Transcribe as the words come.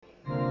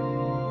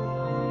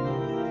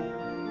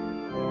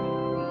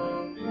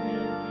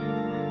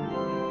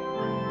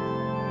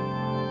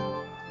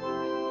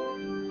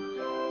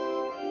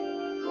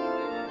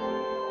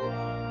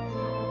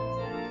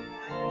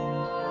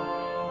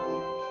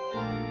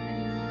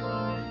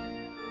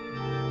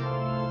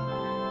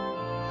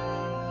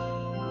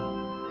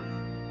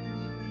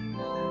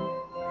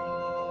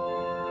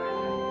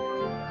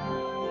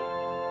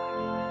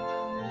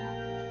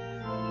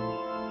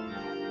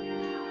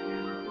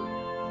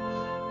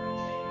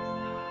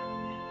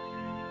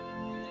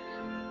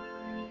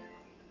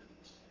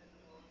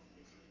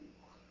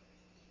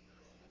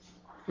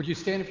Would you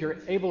stand if you're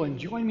able and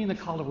join me in the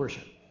call to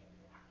worship?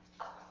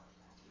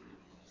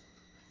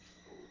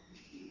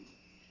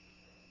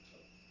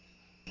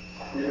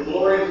 May the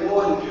glory of the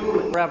Lord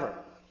endure forever.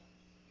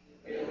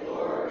 May the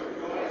Lord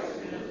rejoice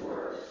in his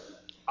works.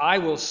 I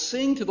will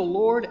sing to the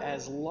Lord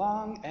as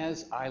long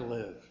as I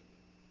live.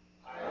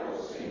 I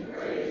will sing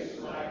praise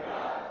to my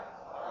God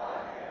while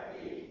I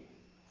have being.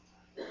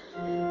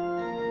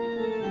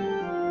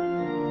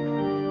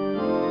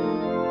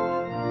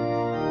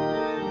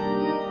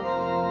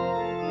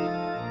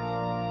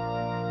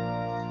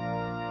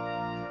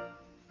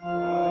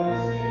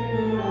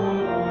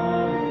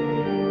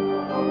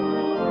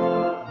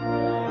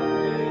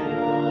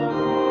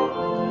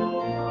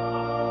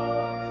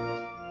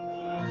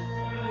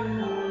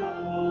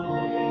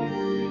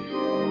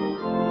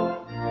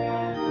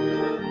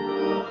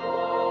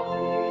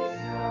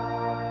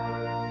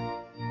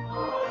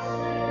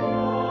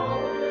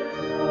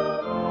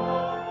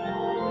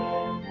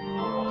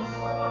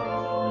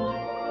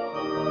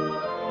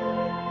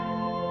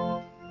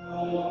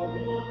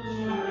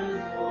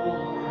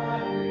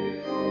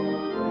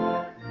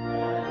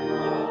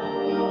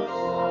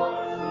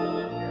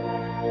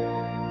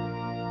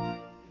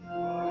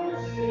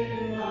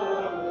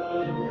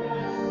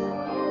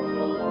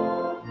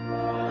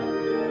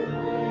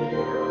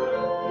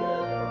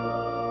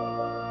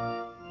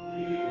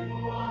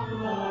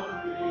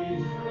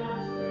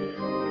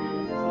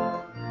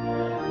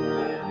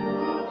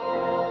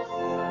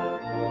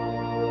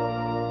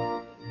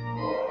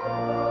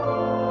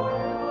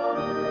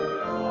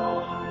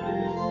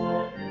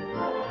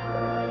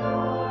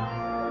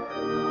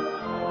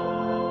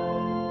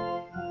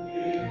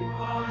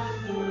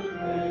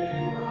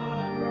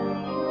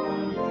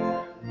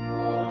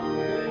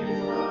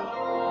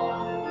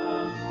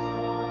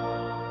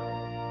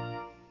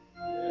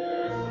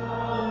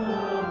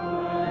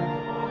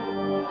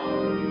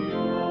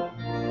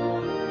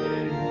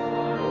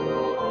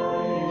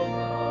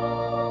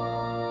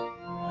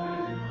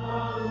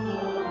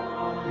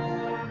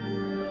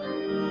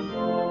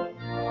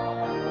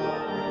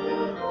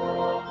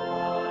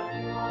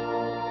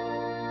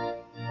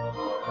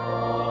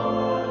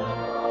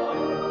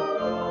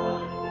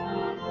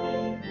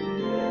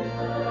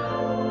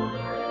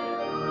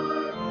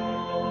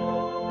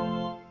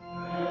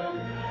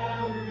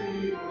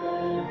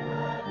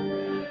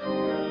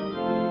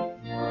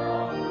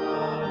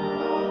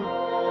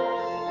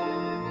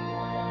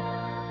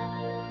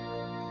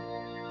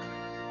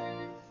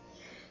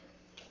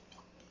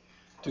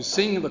 To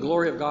sing the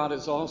glory of God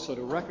is also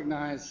to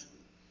recognize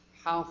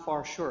how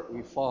far short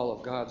we fall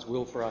of God's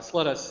will for us.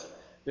 Let us,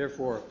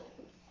 therefore,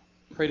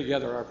 pray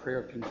together our prayer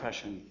of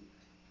confession.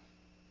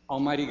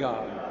 Almighty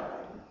God,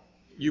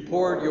 you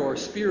poured your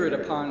Spirit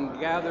upon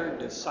gathered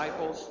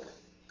disciples,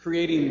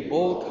 creating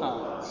bold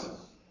tongues,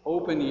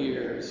 open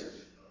ears,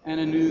 and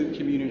a new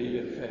community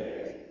of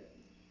faith.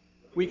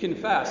 We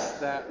confess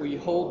that we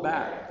hold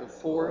back the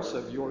force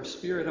of your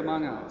Spirit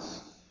among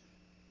us.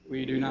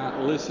 We do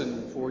not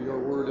listen for your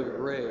word of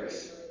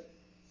grace,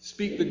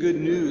 speak the good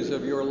news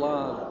of your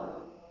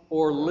love,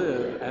 or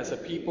live as a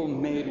people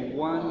made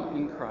one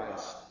in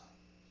Christ.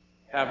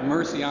 Have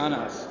mercy on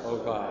us, O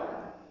God.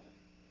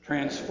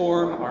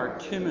 Transform our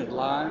timid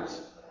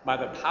lives by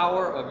the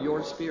power of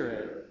your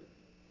Spirit,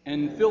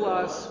 and fill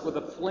us with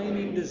a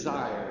flaming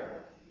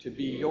desire to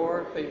be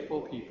your faithful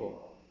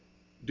people,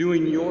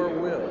 doing your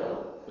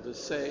will for the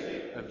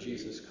sake of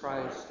Jesus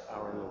Christ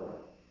our Lord.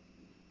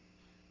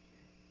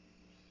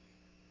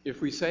 If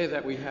we say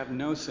that we have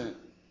no sin,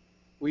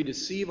 we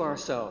deceive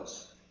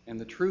ourselves, and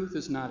the truth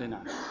is not in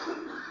us.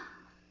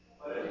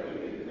 But if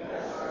we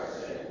confess our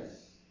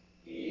sins,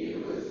 he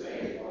who is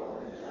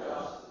faithful and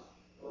just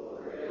will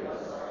forgive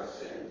us our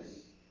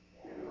sins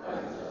and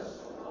cleanse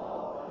us from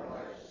all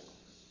unrighteousness.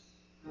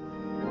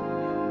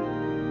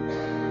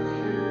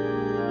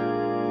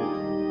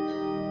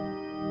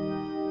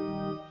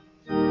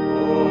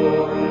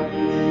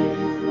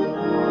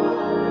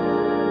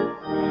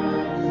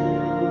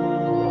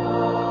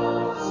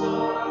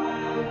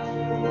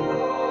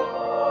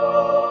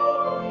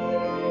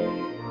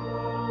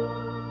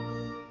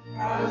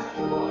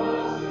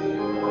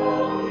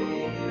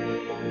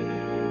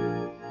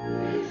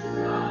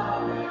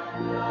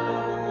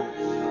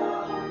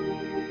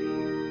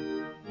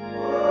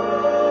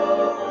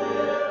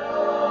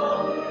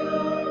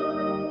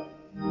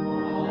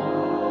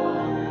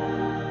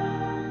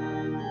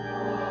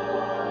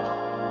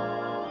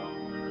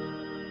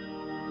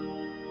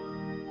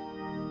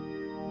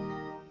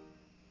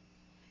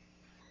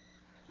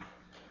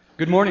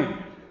 Good morning.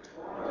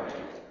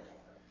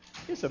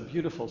 It's a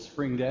beautiful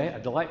spring day, a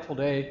delightful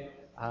day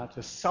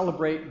to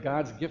celebrate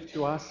God's gift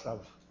to us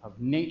of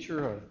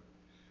nature, of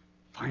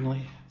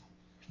finally.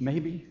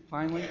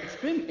 It's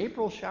been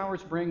April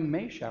showers bring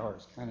May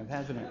showers, kind of,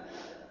 hasn't it?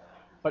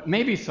 But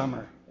maybe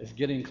summer is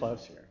getting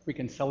closer. We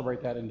can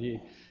celebrate that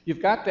indeed.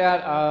 You've got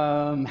that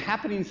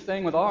happenings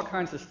thing with all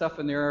kinds of stuff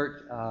in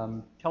there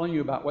telling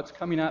you about what's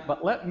coming up,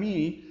 but let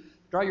me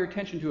draw your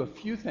attention to a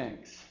few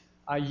things.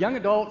 Young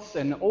adults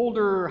and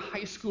older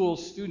high school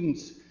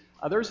students,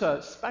 there's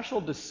a special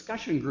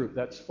discussion group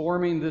that's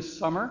forming this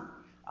summer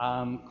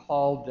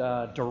called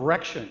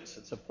Directions.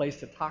 It's a place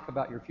to talk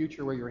about your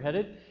future, where you're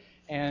headed,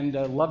 and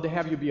love to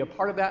have you be a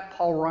part of that.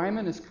 Paul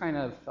Ryman is kind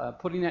of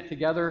putting that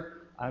together.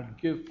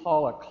 Give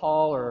Paul a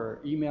call or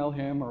email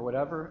him or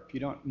whatever. If you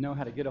don't know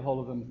how to get a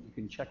hold of him, you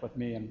can check with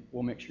me and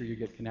we'll make sure you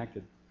get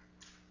connected.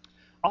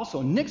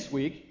 Also, next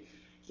week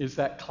is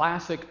that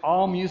classic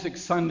All Music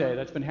Sunday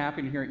that's been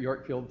happening here at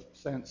Yorkfield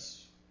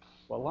since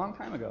a long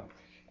time ago.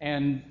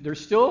 And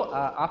there's still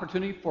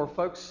opportunity for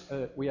folks.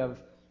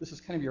 This is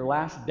kind of your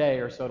last day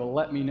or so to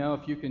let me know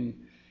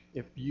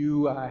if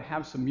you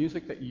have some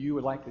music that you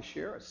would like to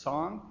share, a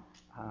song.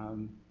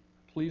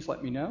 Please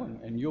let me know,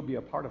 and you'll be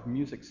a part of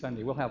Music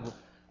Sunday. We'll have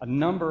a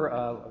number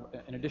of,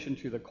 in addition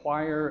to the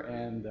choir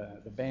and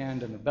the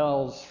band and the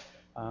bells,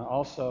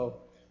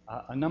 also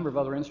a number of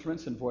other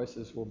instruments and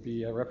voices will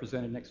be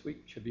represented next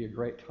week. Should be a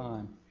great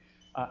time.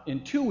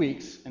 In 2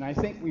 weeks, and I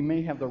think we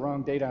may have the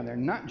wrong date on there,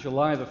 not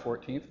July the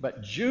 14th,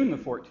 but June the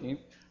 14th,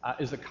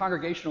 is a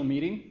congregational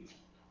meeting.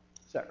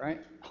 Is that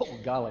right? Oh,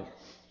 golly.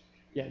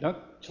 Yeah,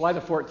 July the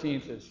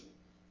 14th is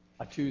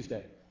a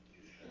Tuesday.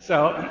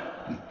 So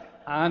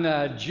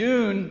on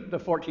June the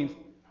 14th,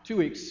 2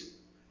 weeks,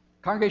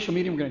 congregational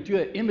meeting, we're going to do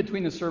it in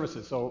between the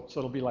services, so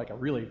it'll be like a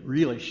really,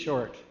 really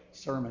short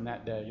sermon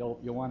that day. You'll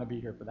want to be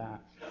here for that.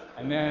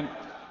 And then,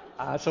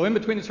 so in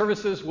between the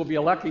services, we'll be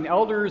electing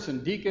elders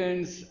and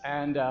deacons,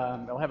 and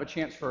they'll have a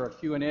chance for a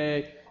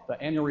Q&A.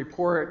 The annual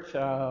report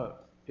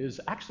is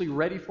actually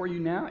ready for you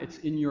now. It's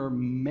in your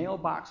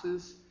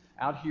mailboxes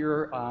out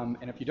here,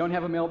 and if you don't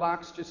have a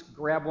mailbox, just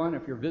grab one.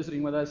 If you're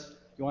visiting with us,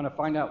 you want to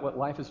find out what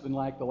life has been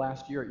like the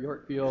last year at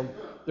Yorkfield,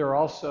 there are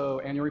also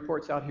annual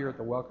reports out here at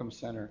the Welcome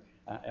Center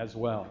as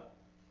well.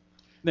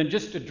 Then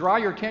just to draw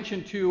your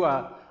attention to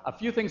a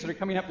few things that are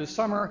coming up this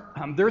summer,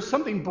 there's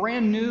something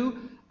brand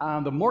new.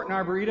 The Morton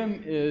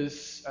Arboretum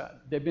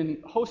they've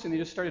been hosting, they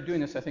just started doing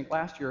this, I think,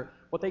 last year,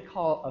 what they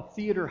call a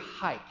theater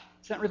hike.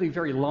 It's not really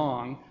very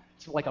long.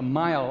 It's like a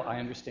mile, I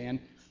understand.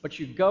 But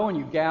you go and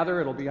you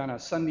gather. It'll be on a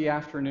Sunday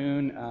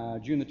afternoon,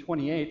 June the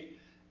 28th,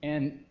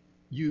 and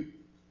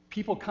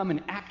people come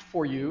and act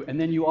for you, and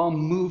then you all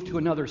move to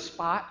another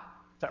spot.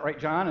 Is that right,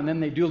 John? And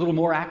then they do a little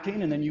more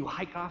acting, and then you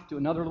hike off to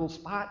another little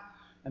spot,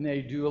 and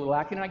they do a little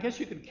acting. And I guess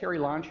you could carry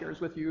lawn chairs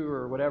with you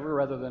or whatever,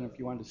 rather than if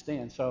you wanted to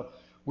stand. So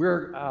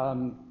we're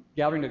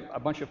gathering a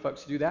bunch of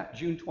folks to do that,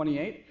 June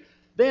 28th.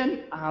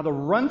 Then the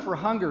Run for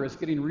Hunger is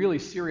getting really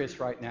serious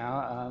right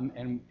now,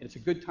 and it's a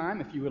good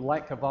time. If you would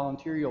like to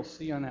volunteer, you'll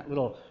see on that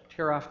little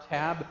tear-off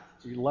tab.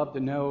 We'd love to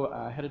know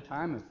ahead of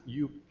time if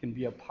you can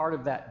be a part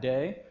of that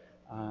day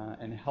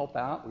and help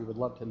out. We would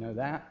love to know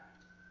that.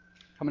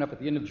 Coming up at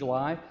the end of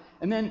July.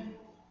 And then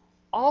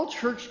All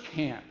Church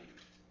Camp,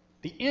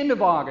 the end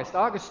of August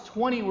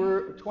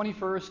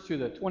 21st to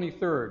the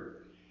 23rd.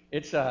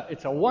 It's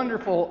a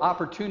wonderful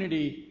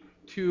opportunity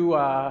to,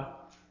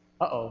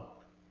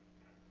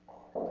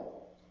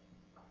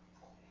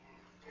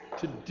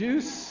 to do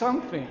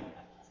something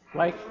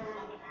like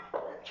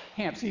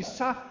camp. See,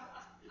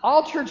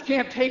 All Church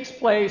Camp takes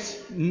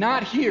place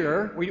not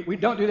here. We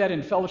don't do that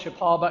in Fellowship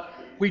Hall, but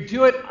we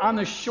do it on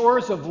the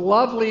shores of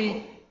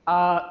lovely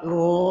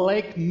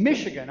Lake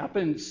Michigan, up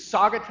in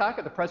Saugatuck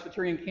at the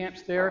Presbyterian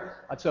camps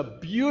there. It's a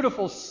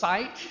beautiful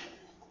sight.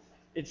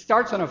 It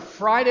starts on a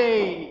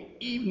Friday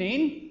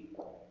evening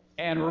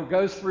and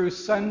goes through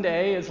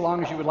Sunday, as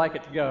long as you would like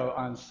it to go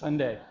on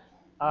Sunday.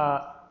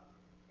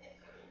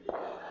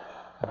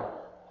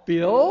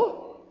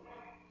 Bill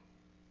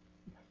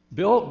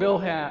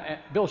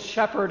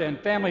Shepard and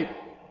family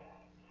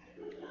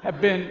have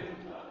been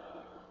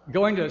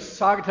going to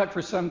Saugatuck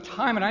for some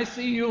time, and I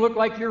see you look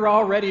like you're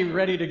already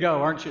ready to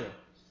go, aren't you?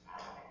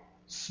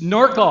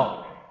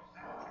 Snorkel.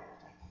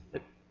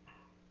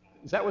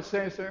 Is that what's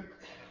saying, sir?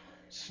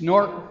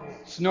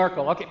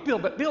 Snorkel. Okay,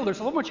 Bill, there's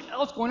so much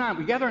else going on.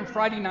 We gather on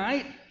Friday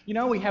night. You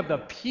know, we have the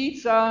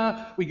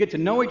pizza. We get to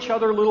know each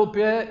other a little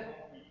bit.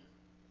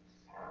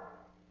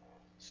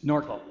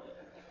 Snorkel.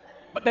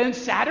 But then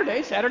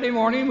Saturday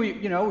morning, we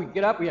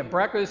get up, we have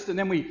breakfast, and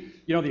then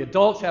the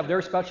adults have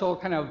their special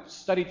kind of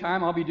study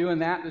time. I'll be doing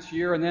that this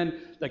year. And then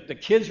the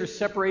kids are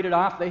separated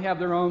off. They have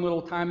their own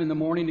little time in the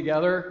morning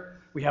together.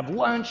 We have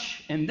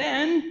lunch, and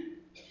then,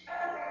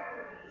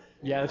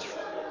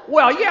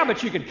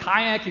 but you could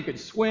kayak, you could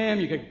swim,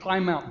 you could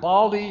climb Mount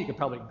Baldy, you could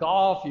probably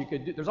golf,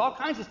 there's all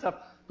kinds of stuff.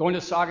 Going to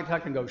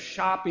Saugatuck and go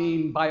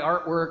shopping, buy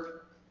artwork.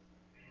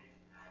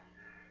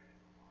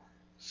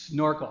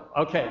 Snorkel.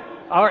 Okay.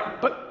 All right.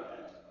 But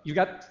you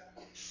got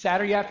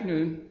Saturday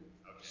afternoon,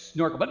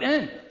 snorkel. But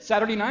then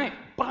Saturday night,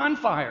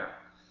 bonfire,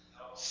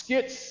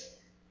 skits,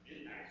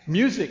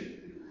 music,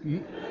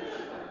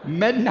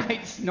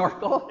 midnight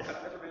snorkel.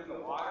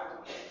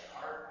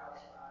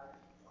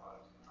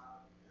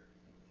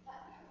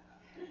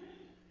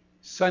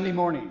 Sunday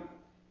morning,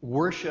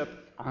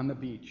 worship on the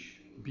beach.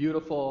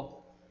 Beautiful.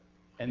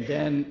 And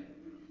then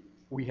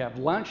we have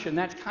lunch, and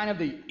that's kind of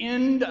the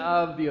end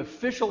of the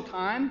official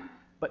time,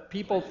 but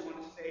people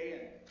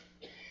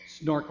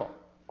snorkel.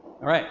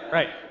 All right,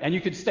 right. And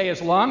you could stay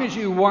as long as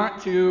you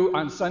want to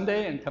on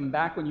Sunday and come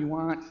back when you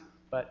want,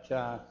 but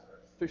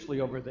officially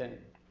over then.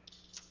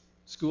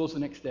 School's the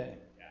next day.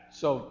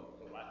 So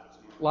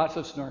lots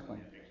of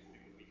snorkeling.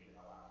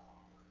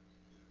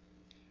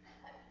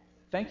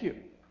 Thank you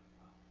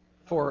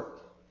for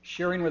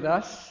sharing with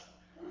us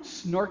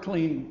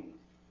snorkeling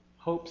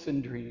hopes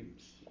and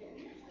dreams.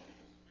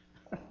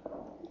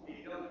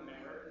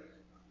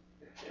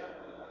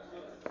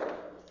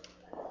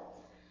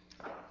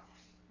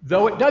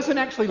 Though it doesn't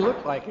actually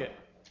look like it,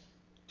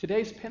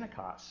 today's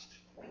Pentecost.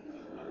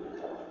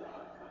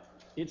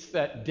 It's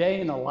that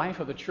day in the life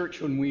of the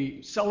church when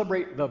we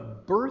celebrate the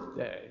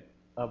birthday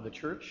of the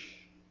church.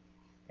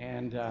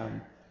 And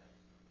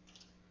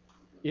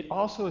it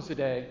also is a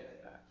day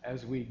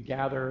as we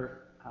gather.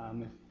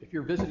 If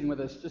you're visiting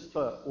with us, just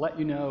to let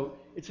you know,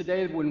 it's a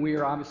day when we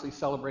are obviously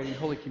celebrating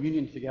Holy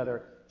Communion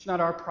together. It's not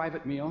our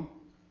private meal.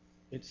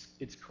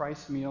 It's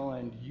Christ's meal,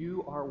 and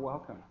you are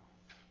welcome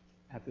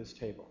at this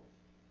table.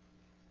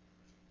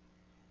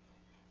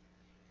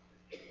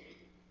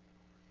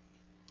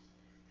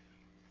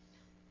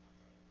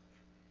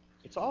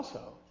 It's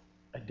also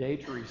a day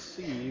to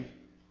receive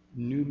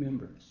new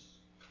members.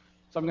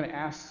 So I'm going to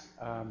ask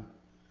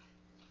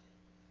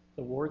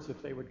the wards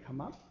if they would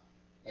come up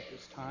at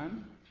this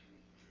time.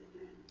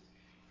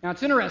 Now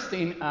it's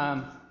interesting.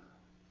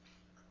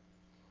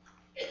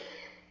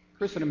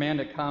 Chris and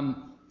Amanda,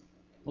 come.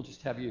 We'll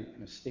just have you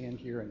kind of stand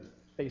here and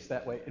face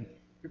that way. And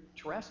you're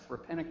dressed for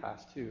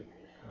Pentecost too.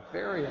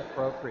 Very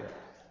appropriate.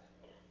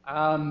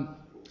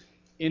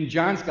 In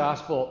John's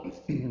Gospel,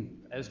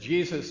 as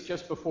Jesus,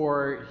 just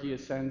before he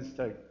ascends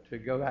to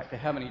go back to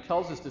heaven, he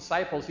tells his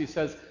disciples, he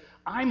says,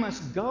 I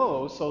must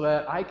go so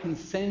that I can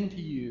send to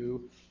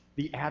you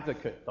the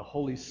advocate, the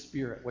Holy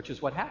Spirit, which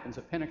is what happens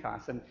at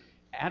Pentecost. And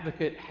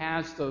advocate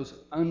has those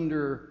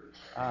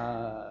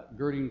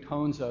undergirding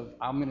tones of,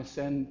 I'm going to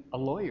send a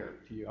lawyer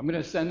to you. I'm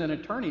going to send an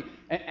attorney,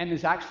 and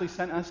has actually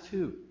sent us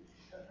too.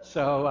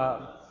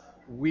 So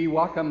we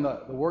welcome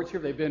the wards here.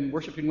 They've been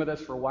worshiping with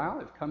us for a while.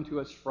 They've come to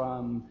us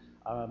from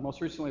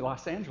most recently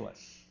Los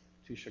Angeles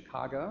to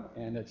Chicago,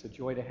 and it's a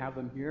joy to have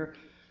them here.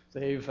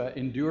 They've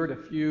endured a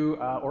few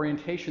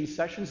orientation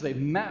sessions. They've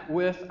met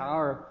with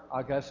our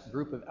august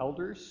group of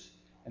elders,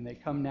 and they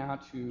come now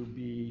to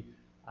be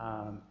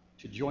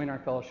to join our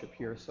fellowship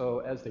here. So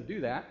as they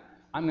do that,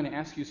 I'm going to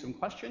ask you some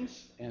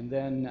questions, and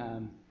then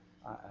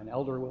an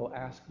elder will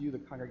ask you, the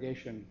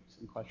congregation,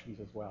 some questions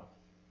as well.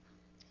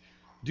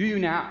 Do you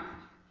now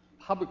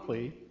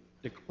publicly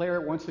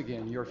declare once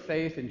again your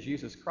faith in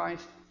Jesus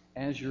Christ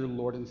as your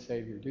Lord and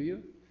Savior? Do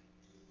you?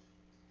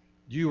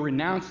 Do you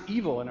renounce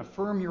evil and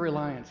affirm your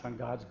reliance on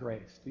God's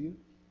grace? Do you?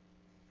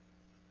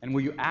 And will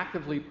you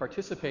actively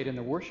participate in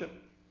the worship,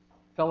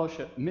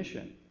 fellowship,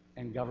 mission,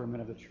 and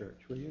government of the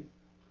church? Will you?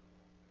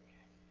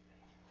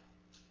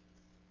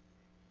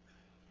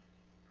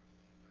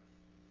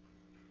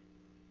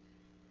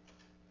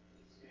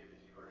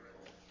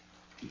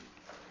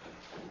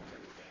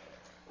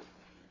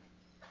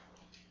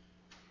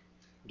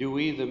 Do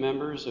we, the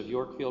members of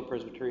Yorkfield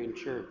Presbyterian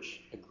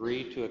Church,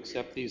 agree to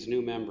accept these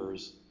new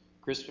members,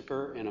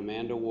 Christopher and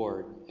Amanda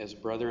Ward, as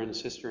brother and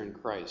sister in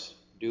Christ?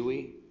 Do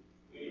we?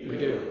 We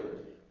do.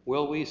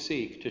 Will we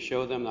seek to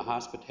show them the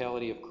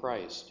hospitality of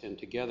Christ and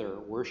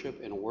together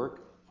worship and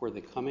work for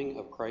the coming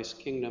of Christ's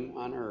kingdom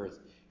on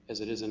earth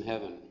as it is in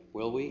heaven?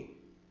 Will we?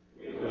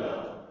 We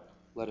will.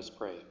 Let us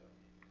pray.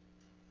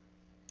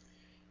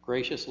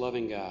 Gracious,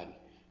 loving God,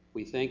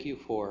 we thank you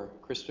for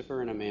Christopher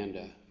and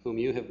Amanda, whom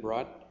you have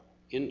brought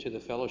into the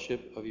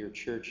fellowship of your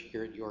church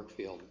here at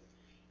Yorkfield.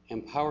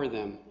 Empower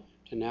them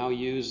to now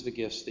use the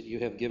gifts that you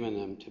have given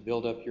them to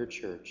build up your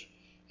church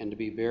and to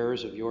be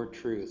bearers of your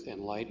truth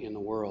and light in the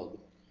world.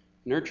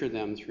 Nurture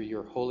them through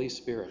your Holy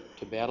Spirit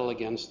to battle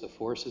against the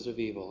forces of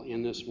evil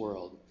in this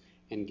world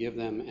and give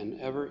them an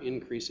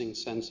ever-increasing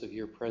sense of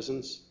your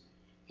presence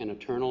and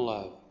eternal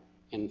love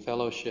and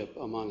fellowship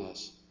among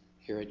us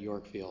here at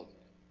Yorkfield.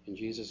 In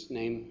Jesus'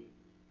 name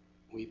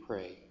we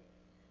pray.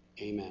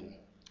 Amen.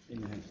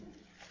 Amen.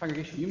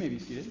 Congregation, you may be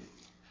seated.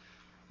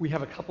 We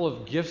have a couple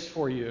of gifts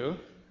for you.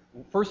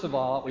 First of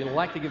all, we'd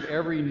like to give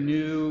every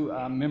new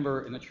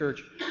member in the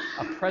church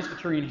a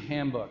Presbyterian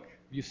handbook.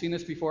 Have you seen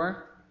this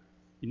before?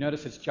 You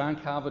notice it's John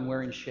Calvin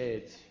wearing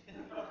shades.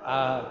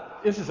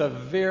 This is a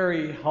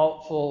very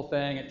helpful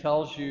thing. It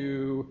tells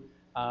you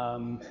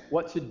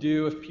what to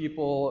do if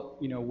people,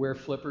 wear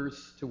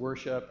flippers to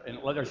worship. And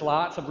there's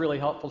lots of really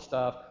helpful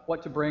stuff.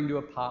 What to bring to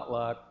a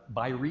potluck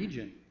by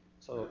region.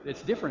 So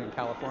it's different in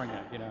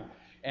California,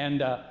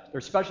 And they're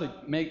especially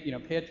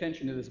pay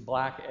attention to this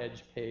black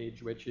edge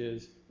page, which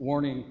is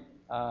warning.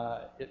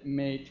 It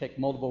may take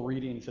multiple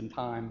readings and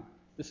time.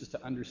 This is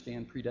to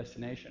understand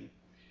predestination.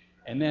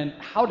 And then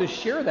how to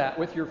share that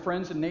with your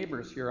friends and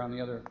neighbors here on the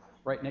other,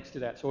 right next to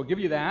that. So we'll give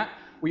you that.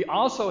 We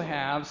also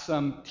have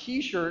some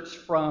T-shirts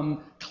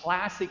from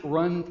Classic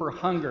Run for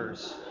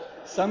Hungers.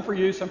 Some for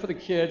you, some for the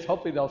kids.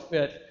 Hopefully they'll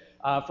fit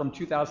from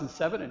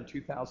 2007 and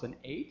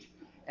 2008.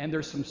 And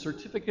there's some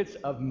certificates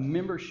of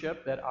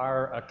membership that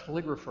our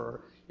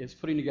calligrapher is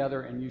putting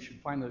together, and you should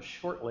find those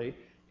shortly.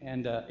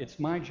 And it's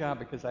my job,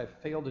 because I've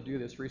failed to do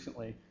this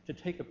recently, to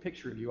take a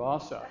picture of you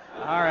also.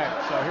 All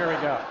right, so here we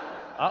go.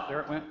 Oh,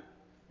 there it went.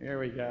 Here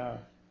we go.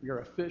 Your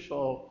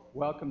official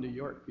Welcome to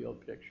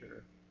Yorkfield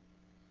picture.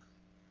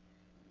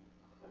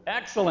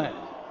 Excellent.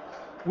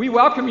 We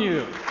welcome you.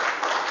 All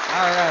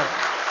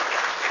right.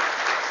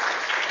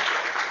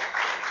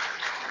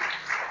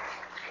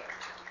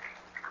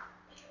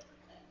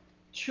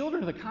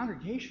 Children of the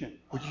congregation,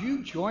 would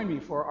you join me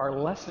for our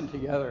lesson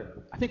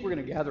together? I think we're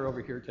going to gather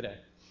over here today.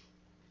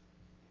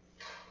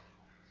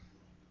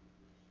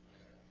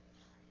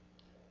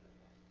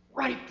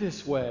 Right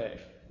this way.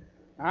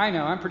 I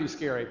know, I'm pretty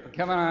scary, but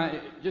come on,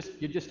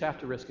 you just have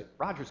to risk it.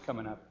 Roger's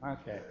coming up.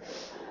 Okay.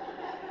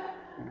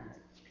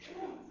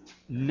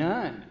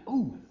 None.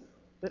 Ooh,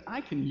 that I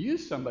can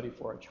use somebody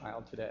for a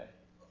child today.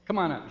 Come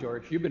on up,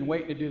 George. You've been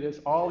waiting to do this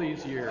all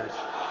these years.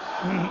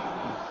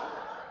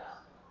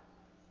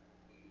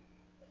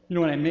 You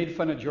know, when I made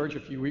fun of George a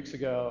few weeks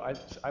ago,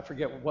 I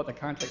forget what the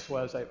context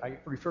was. I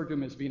referred to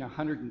him as being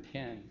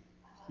 110.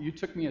 You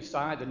took me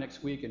aside the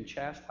next week and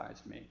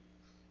chastised me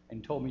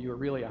and told me you were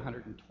really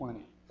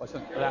 120.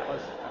 That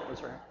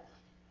was right?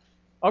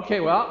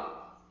 Okay,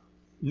 well,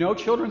 no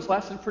children's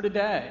lesson for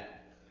today.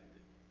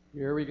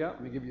 Here we go.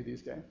 Let me give you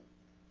these guys.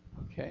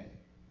 Okay.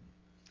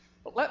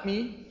 But let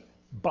me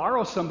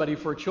borrow somebody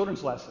for a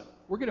children's lesson.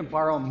 We're going to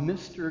borrow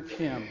Mr.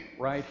 Tim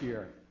right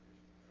here.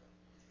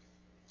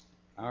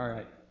 All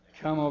right.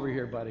 Come over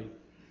here, buddy.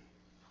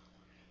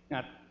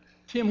 Now,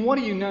 Tim, what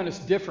do you notice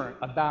different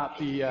about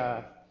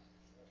the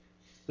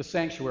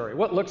sanctuary?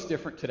 What looks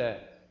different today?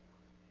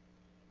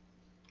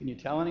 Can you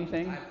tell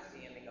anything? I'm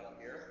standing up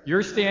here.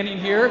 You're standing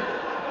here.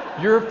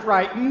 You're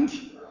frightened,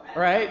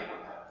 right?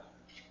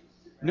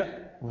 No,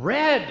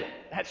 red.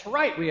 That's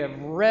right. We have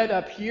red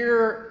up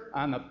here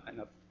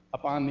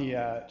up on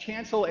the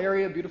chancel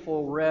area.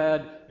 Beautiful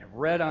red. We have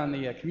red on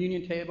the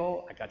communion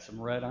table. I got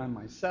some red on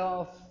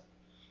myself.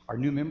 Our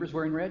new members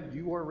wearing red.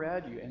 You wore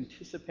red. You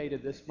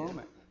anticipated this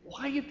moment.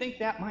 Why do you think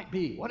that might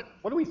be? What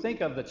do we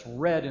think of that's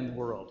red in the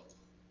world?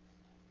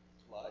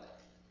 Blood.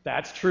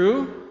 That's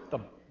true. The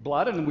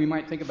blood, and we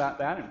might think about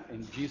that,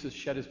 and Jesus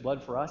shed his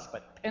blood for us.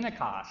 But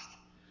Pentecost.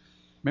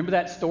 Remember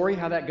that story,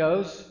 how that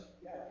goes?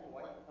 Yeah,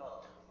 white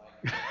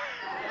color.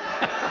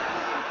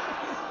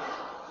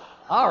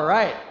 All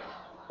right.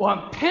 Well,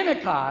 on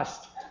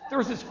Pentecost, there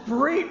was this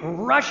great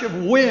rush of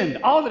wind.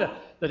 All of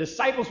the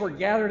disciples were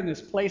gathered in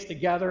this place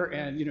together,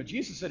 and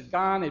Jesus had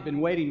gone. They'd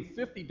been waiting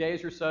 50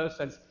 days or so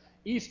since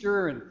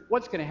Easter, and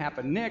what's going to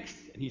happen next?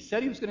 And he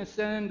said he was going to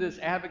send this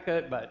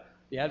advocate, but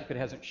the advocate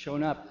hasn't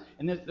shown up.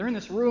 And they're in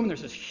this room, and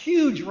there's this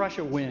huge rush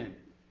of wind.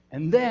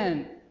 And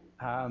then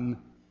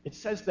it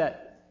says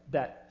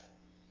that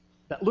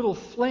little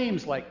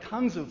flames like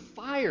tongues of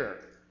fire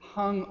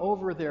hung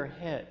over their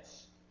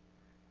heads.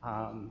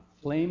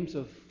 Flames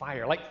of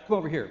fire. Like, come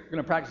over here. We're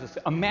going to practice this.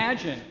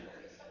 Imagine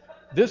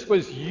this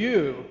was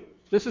you.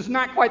 This is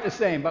not quite the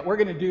same, but we're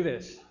going to do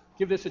this.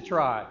 Give this a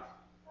try.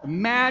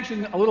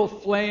 Imagine a little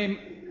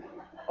flame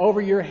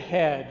over your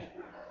head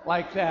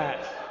like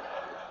that.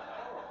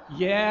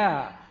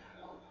 Yeah.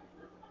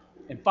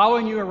 And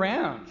following you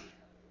around.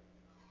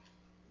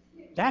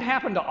 That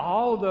happened to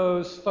all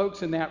those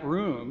folks in that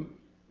room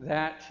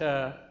that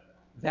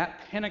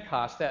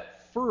Pentecost,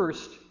 that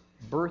first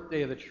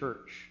birthday of the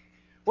church.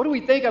 What do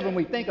we think of when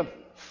we think of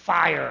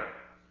fire?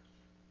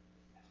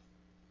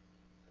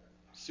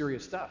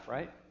 Serious stuff,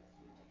 right?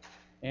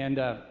 And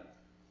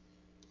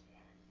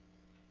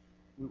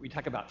we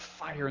talk about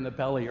fire in the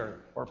belly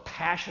or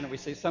passion. We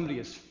say somebody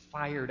is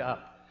fired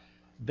up.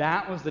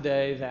 That was the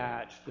day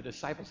that the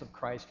disciples of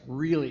Christ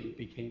really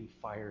became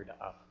fired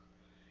up.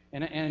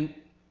 And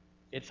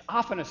it's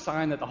often a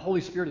sign that the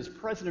Holy Spirit is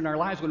present in our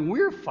lives when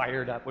we're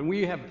fired up, when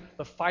we have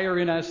the fire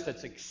in us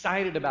that's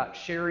excited about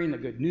sharing the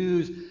good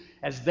news.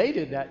 As they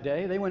did that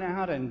day, they went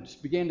out and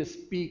began to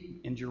speak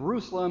in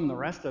Jerusalem and the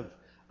rest of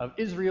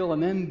Israel,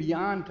 and then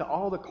beyond to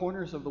all the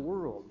corners of the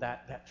world,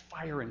 that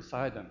fire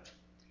inside them.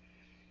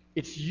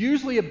 It's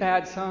usually a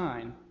bad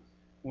sign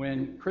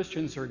when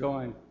Christians are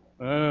going,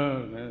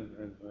 oh,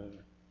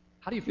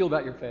 how do you feel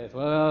about your faith?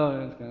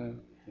 Well, it's kind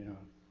of,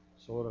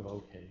 sort of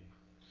okay.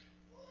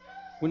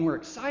 When we're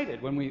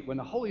excited, when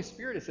the Holy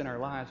Spirit is in our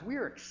lives, we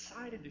are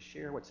excited to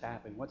share what's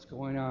happening, what's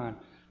going on,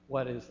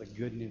 what is the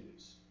good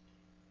news.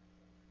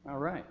 All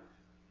right.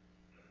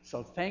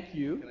 So thank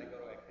you. Can I go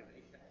to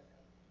activity?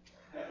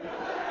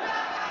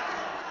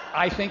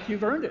 I think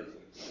you've earned it.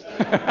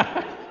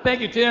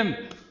 Thank you, Tim.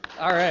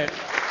 All right.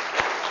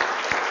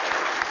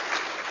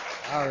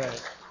 All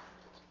right.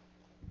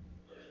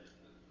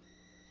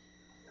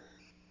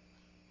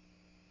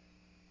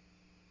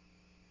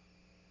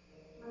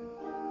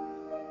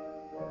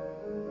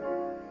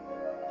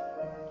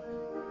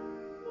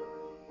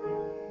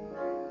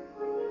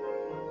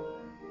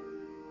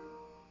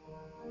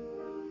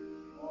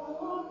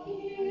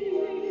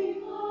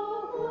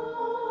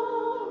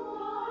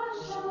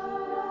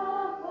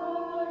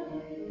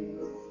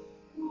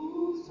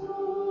 Who's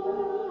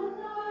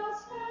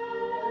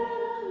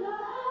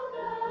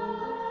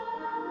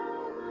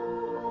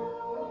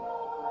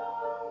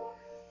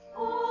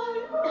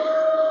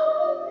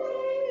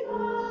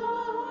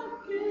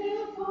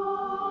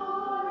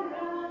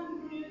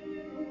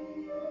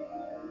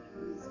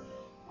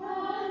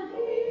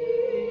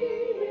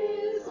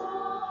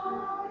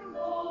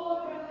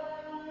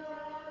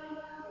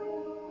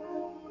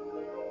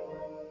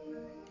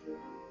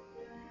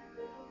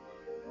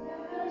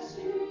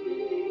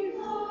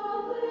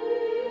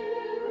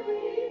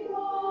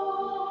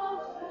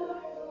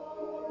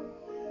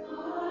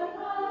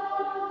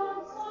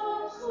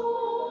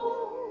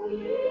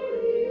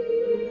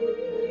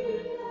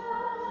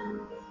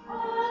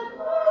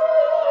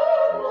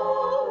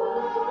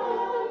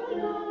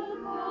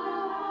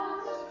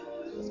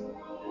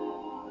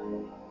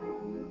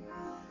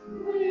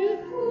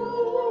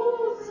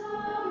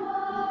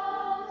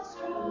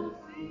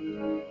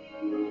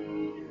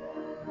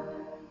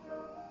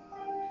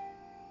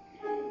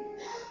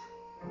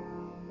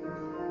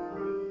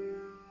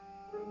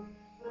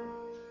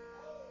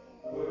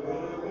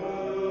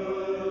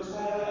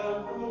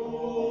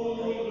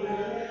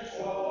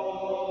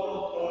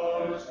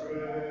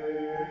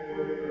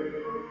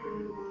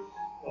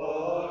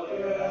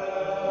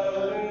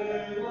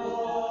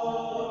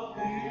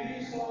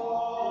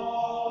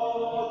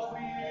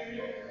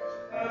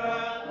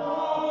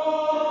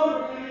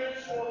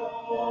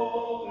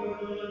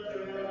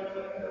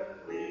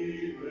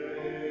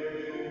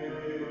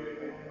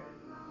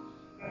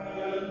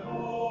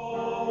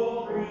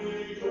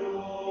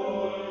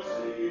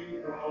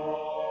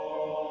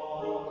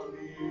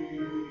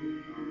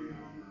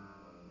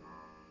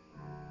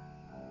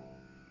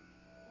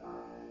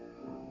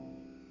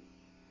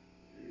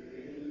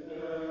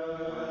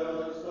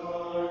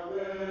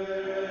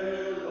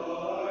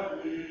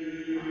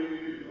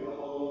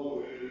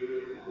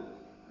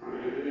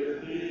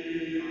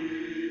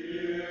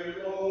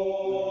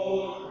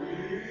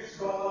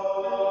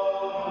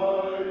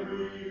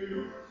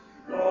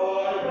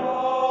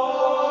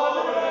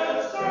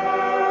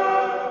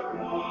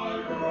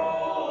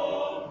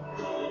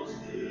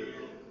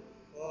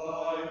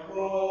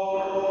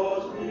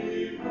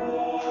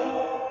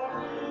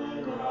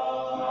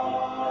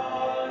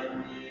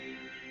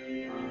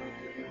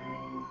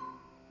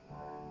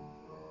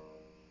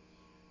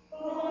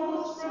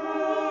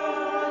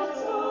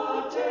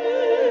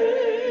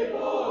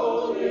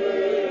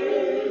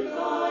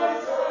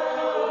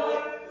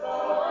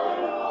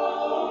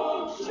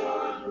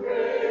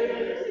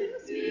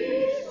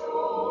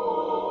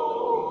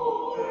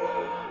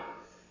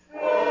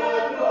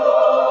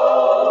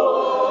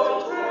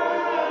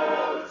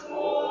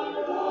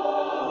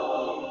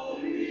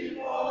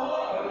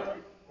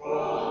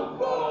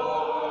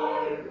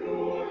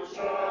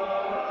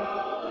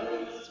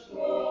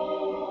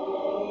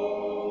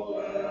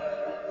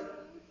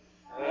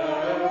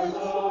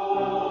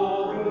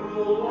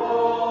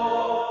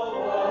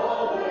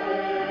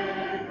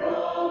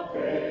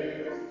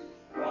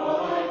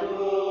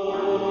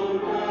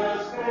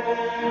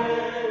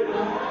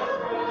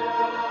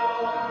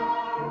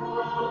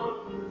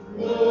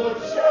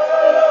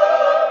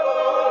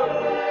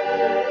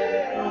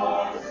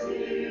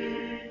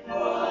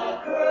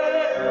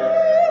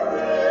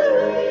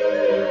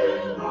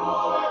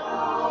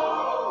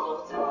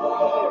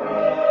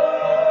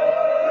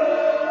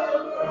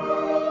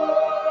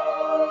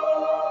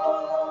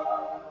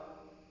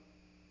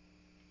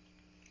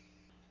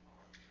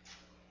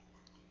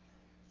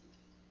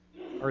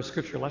Our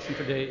scripture lesson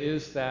today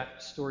is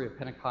that story of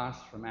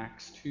Pentecost from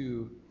Acts 2.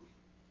 You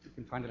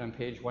can find it on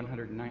page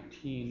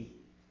 119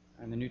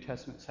 in the New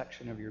Testament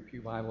section of your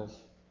pew Bibles.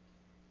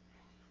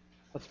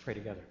 Let's pray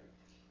together.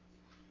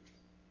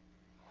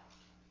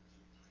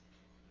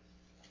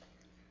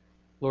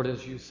 Lord,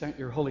 as you sent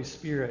your Holy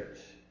Spirit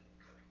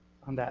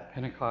on that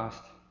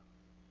Pentecost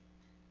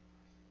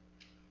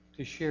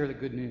to share the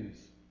good news,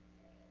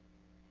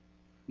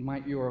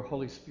 might your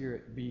Holy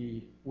Spirit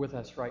be with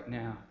us right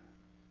now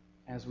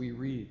as we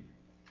read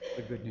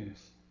the good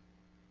news.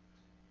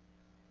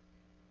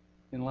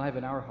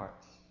 Enliven our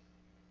hearts.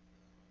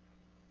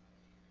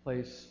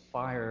 Place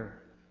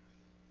fire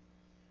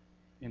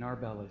in our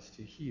bellies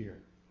to hear,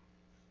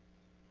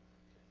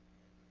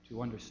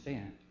 to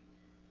understand,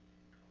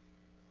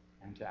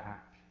 and to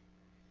act.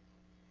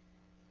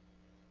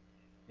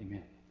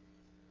 Amen.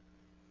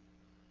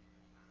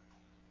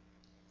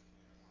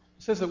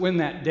 It says that when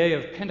that day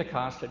of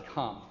Pentecost had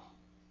come,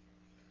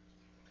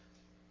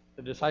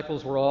 the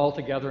disciples were all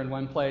together in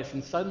one place,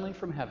 and suddenly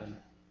from heaven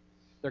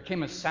there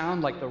came a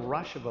sound like the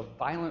rush of a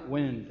violent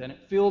wind, and it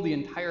filled the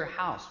entire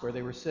house where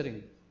they were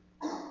sitting.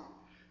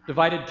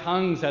 Divided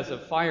tongues as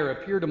of fire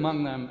appeared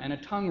among them, and a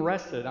tongue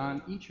rested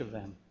on each of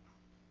them.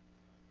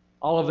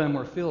 All of them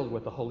were filled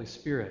with the Holy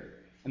Spirit,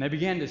 and they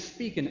began to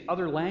speak in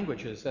other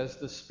languages as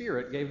the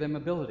Spirit gave them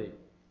ability.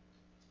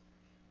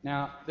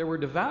 Now, there were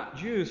devout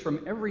Jews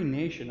from every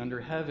nation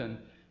under heaven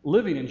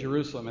living in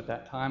Jerusalem at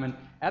that time, and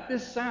at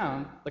this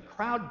sound, the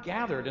crowd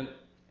gathered, and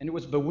it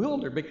was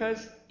bewildered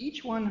because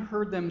each one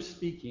heard them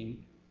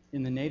speaking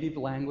in the native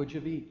language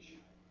of each.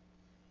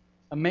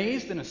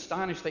 Amazed and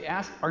astonished, they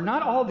asked, "Are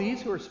not all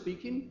these who are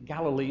speaking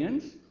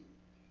Galileans?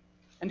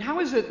 And how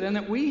is it then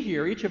that we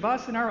hear, each of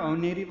us in our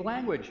own native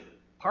language,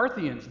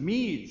 Parthians,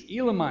 Medes,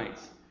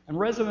 Elamites, and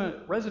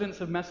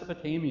residents of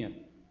Mesopotamia,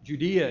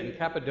 Judea and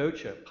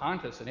Cappadocia,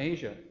 Pontus and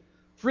Asia,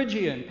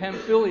 Phrygia and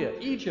Pamphylia,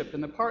 Egypt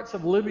and the parts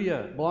of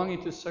Libya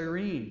belonging to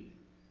Cyrene,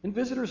 and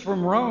visitors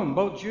from Rome,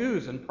 both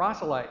Jews and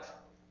proselytes,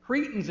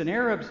 Cretans and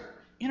Arabs,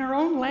 in our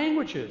own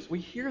languages, we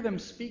hear them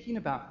speaking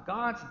about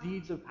God's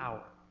deeds of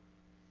power."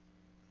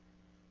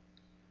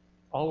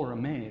 All were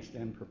amazed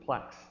and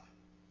perplexed,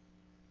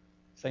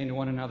 saying to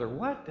one another,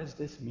 "What does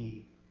this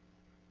mean?"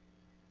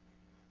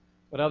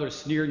 But others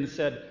sneered and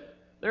said,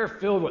 "They're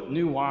filled with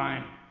new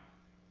wine."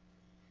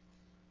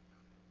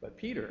 But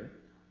Peter,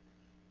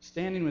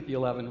 standing with the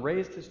 11,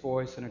 raised his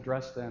voice and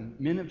addressed them,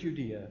 "Men of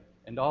Judea,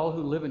 and all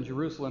who live in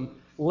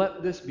Jerusalem,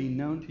 let this be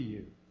known to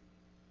you,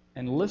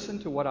 and listen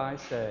to what I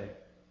say.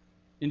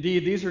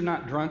 Indeed, these are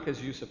not drunk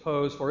as you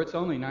suppose, for it's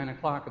only 9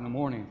 o'clock in the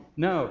morning.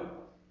 No,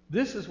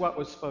 this is what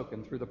was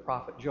spoken through the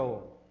prophet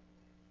Joel.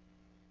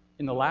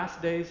 In the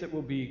last days it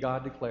will be,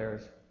 God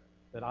declares,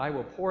 that I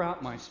will pour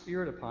out my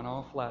Spirit upon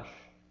all flesh,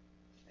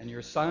 and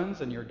your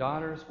sons and your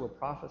daughters will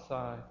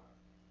prophesy,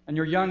 and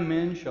your young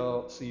men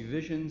shall see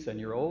visions, and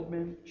your old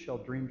men shall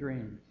dream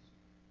dreams.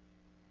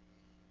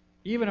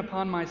 Even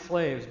upon my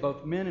slaves,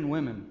 both men and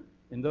women,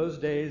 in those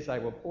days I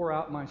will pour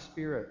out my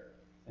Spirit,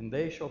 and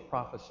they shall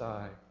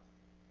prophesy.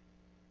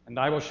 And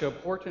I will show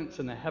portents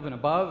in the heaven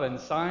above and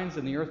signs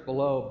in the earth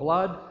below,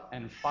 blood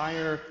and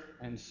fire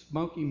and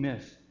smoky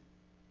mist.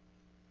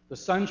 The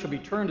sun shall be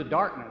turned to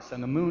darkness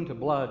and the moon to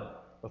blood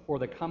before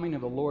the coming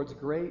of the Lord's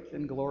great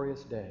and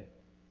glorious day.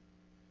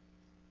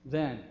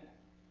 Then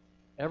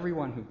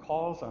everyone who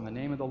calls on the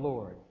name of the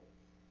Lord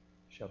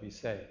shall be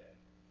saved."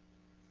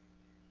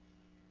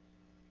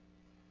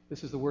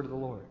 This is the word of the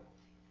Lord.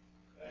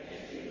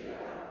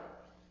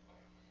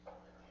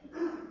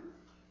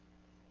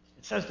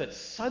 It says that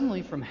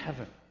suddenly from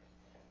heaven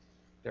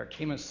there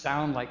came a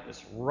sound like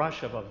this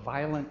rush of a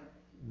violent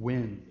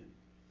wind,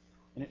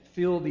 and it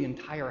filled the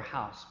entire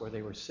house where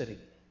they were sitting.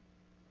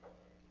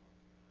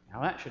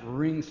 Now that should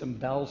ring some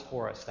bells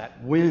for us,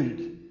 that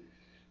wind.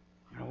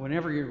 You know,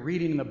 whenever you're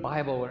reading in the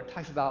Bible, when it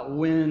talks about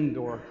wind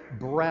or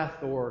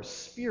breath or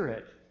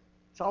spirit,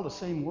 it's all the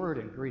same word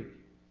in Greek,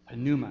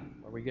 pneuma,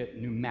 where we get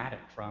pneumatic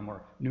from,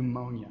 or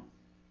pneumonia.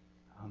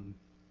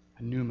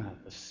 Pneuma,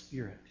 the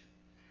spirit.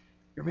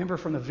 You remember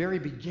from the very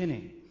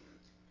beginning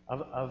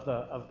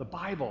of the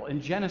Bible,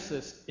 in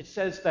Genesis, it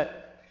says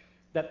that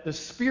the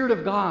Spirit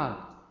of God,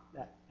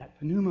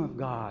 that pneuma of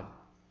God,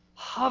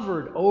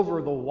 hovered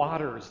over the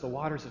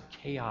waters of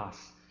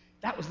chaos.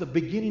 That was the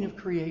beginning of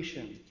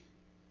creation.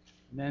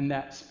 And then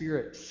that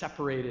Spirit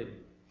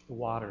separated the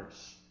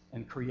waters,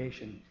 and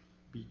creation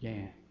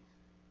began.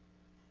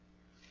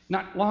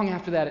 Not long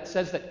after that, it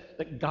says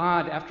that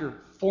God, after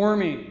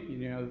forming,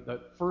 the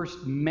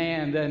first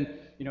man, then,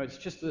 it's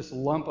just this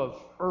lump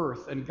of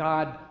earth, and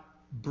God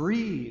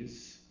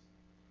breathes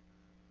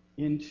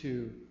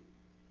into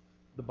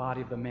the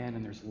body of the man,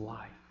 and there's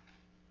life.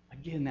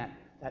 Again,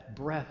 that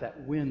breath,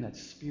 that wind, that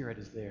spirit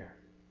is there.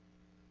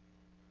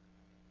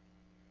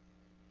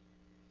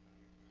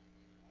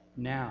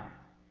 Now,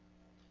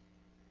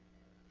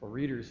 for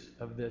readers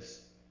of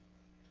this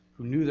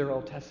who knew their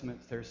Old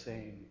Testaments, they're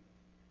saying,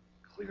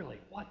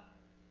 clearly, what?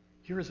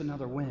 Here is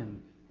another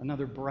wind,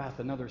 another breath,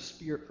 another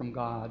spirit from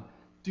God,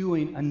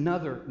 doing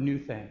another new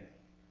thing,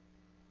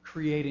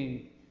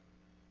 creating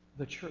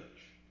the church,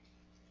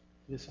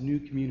 this new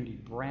community,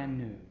 brand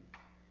new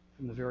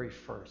from the very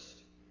first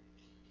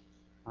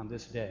on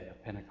this day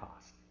of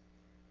Pentecost.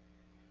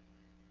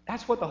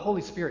 That's what the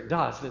Holy Spirit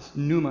does, this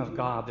pneuma of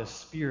God, this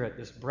Spirit,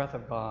 this breath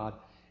of God.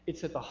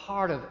 It's at the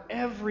heart of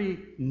every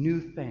new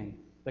thing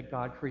that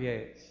God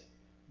creates,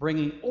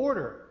 bringing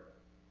order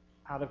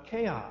out of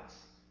chaos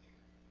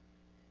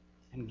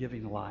and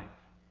giving life.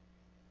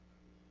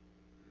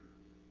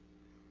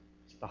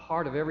 It's the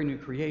heart of every new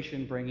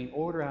creation, bringing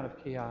order out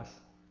of chaos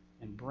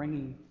and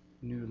bringing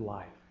new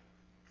life.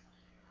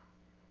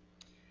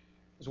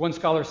 As one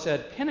scholar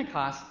said,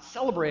 Pentecost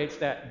celebrates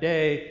that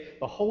day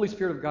the Holy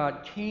Spirit of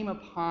God came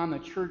upon the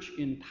church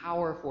in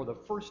power for the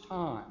first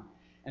time.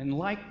 And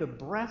like the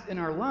breath in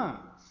our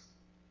lungs,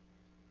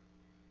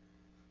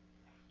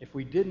 if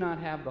we did not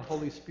have the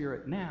Holy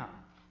Spirit now,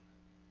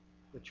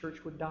 the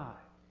church would die.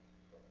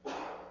 It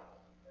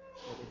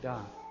would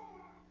die.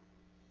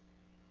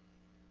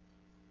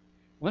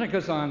 When it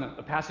goes on,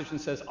 the passage and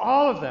says,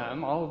 all of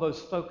them, all of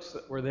those folks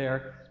that were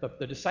there,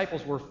 the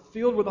disciples were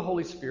filled with the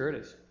Holy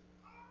Spirit, as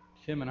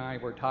Tim and I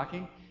were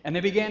talking, and they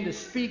began to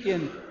speak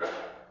in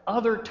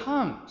other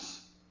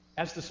tongues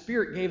as the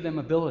Spirit gave them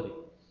ability.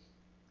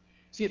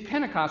 See, at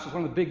Pentecost was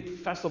one of the big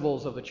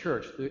festivals of the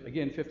church.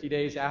 Again, 50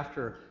 days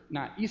after,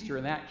 not Easter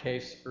in that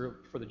case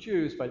for the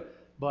Jews,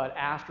 but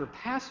after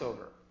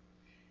Passover.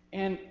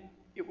 And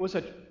it was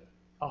a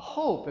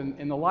hope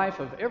in the life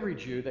of every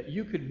Jew that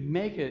you could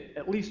make it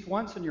at least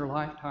once in your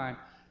lifetime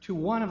to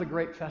one of the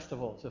great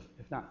festivals,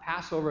 if not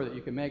Passover, that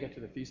you can make it to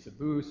the Feast of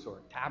Booths or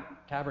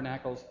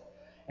Tabernacles.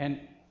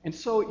 And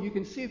so you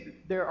can see that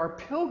there are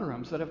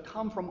pilgrims that have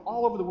come from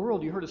all over the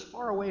world. You heard as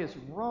far away as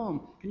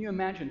Rome. Can you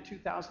imagine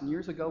 2,000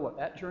 years ago what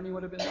that journey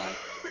would have been like?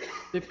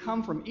 They've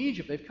come from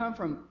Egypt. They've come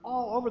from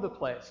all over the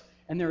place.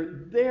 And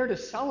they're there to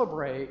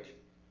celebrate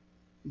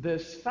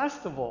this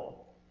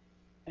festival.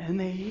 And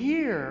they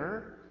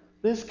hear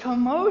this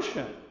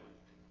commotion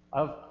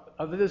of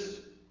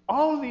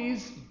all of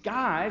these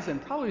guys,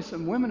 and probably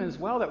some women as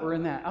well that were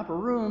in that upper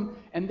room,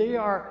 and they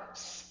are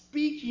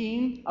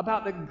speaking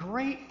about the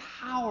great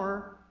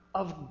power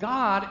of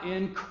God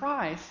in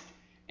Christ,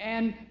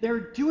 and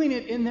they're doing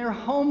it in their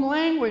home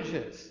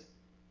languages.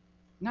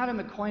 Not in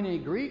the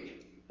Koine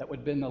Greek, that would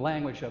have been the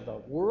language of the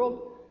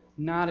world,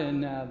 not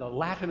in the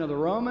Latin of the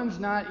Romans,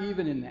 not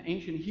even in the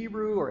ancient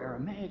Hebrew or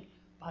Aramaic,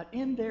 but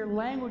in their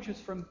languages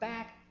from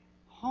back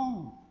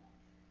home.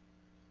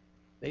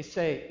 They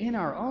say, in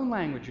our own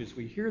languages,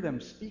 we hear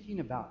them speaking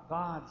about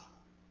God's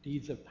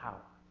deeds of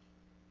power.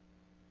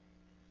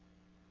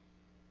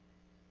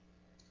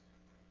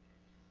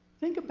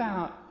 Think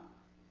about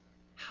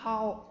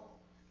how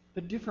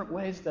the different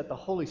ways that the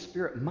Holy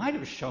Spirit might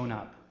have shown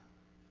up,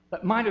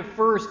 that might have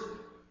first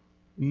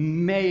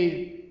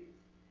made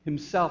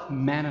himself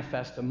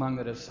manifest among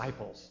the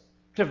disciples.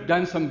 Could have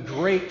done some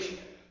great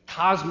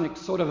cosmic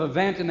sort of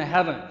event in the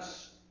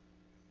heavens.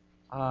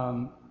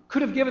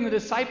 Could have given the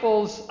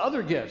disciples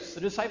other gifts. The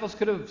disciples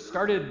could have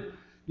started,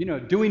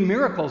 doing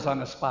miracles on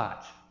the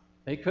spot.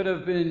 They could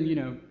have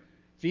been,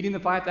 feeding the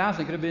 5,000.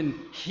 They could have been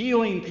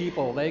healing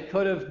people. They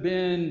could have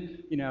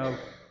been,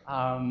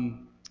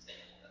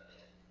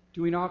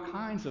 doing all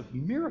kinds of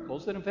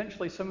miracles. And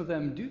eventually some of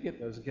them do get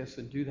those gifts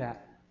and do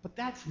that. But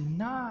that's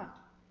not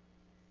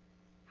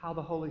how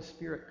the Holy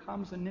Spirit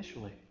comes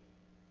initially.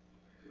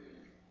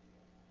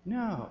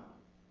 No.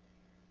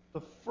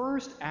 The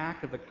first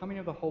act of the coming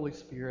of the Holy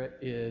Spirit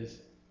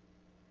is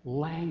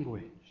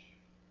language.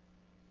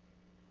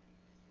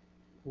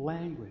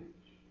 Language.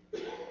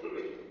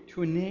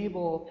 To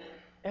enable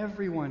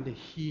everyone to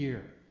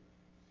hear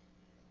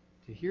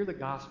the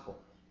gospel.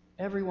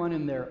 Everyone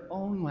in their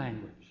own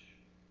language.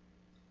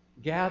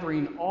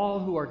 Gathering all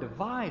who are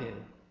divided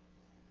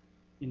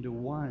into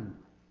one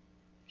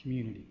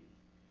community.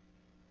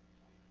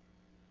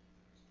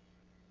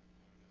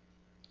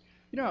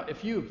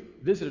 If you've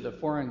visited a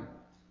foreign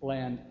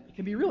land, it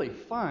can be really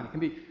fun. It can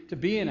be to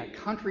be in a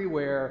country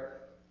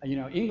where,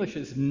 English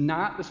is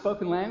not the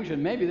spoken language,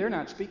 and maybe they're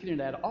not speaking it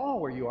at all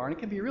where you are. And it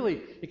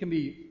can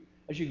be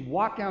as you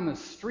walk down the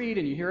street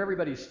and you hear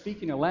everybody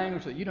speaking a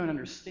language that you don't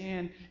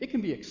understand, it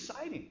can be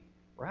exciting,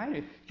 right?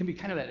 It can be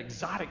kind of that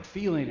exotic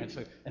feeling.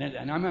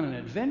 And I'm on an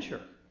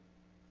adventure.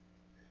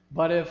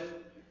 But if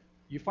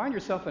you find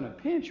yourself in a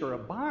pinch or a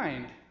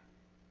bind,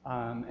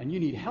 and you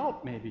need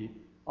help maybe,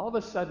 all of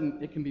a sudden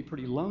it can be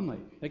pretty lonely.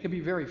 It can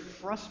be very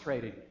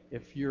frustrating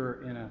if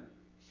you're in a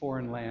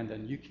foreign land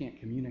and you can't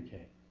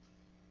communicate.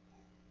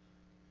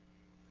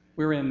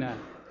 We were in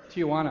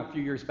Tijuana a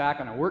few years back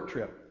on a work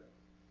trip.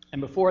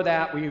 And before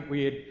that, we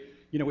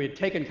had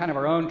taken kind of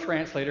our own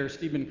translator.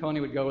 Steve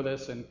Minconi would go with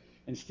us, and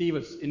Steve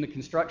was in the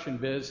construction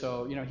biz,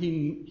 so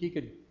he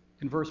could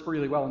converse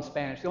really well in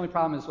Spanish. The only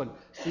problem is when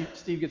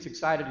Steve gets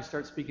excited, he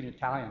starts speaking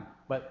Italian.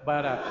 But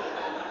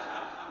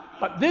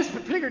this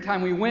particular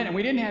time we went, and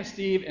we didn't have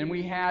Steve, and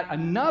we had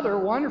another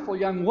wonderful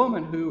young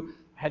woman who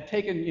had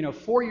taken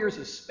 4 years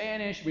of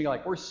Spanish.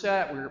 We're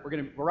set.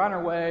 We're on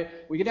our way.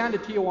 We get down to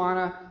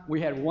Tijuana. We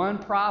had one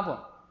problem.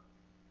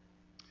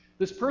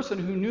 This person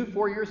who knew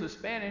 4 years of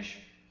Spanish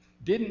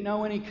didn't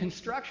know any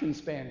construction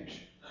Spanish.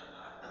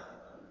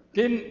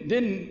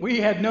 We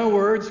had no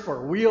words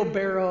for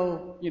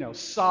wheelbarrow,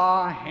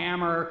 saw,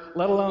 hammer,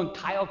 let alone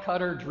tile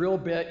cutter, drill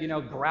bit,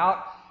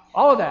 grout,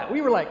 all of that.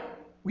 We were like,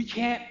 we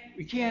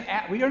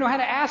don't know how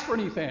to ask for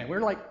anything. We're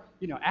like,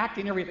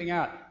 acting everything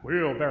out.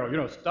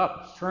 Wheelbarrow,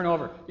 stuff, turn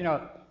over.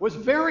 It was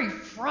very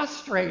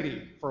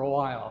frustrating for a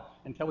while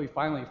until we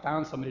finally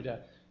found somebody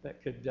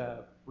that could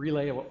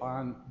relay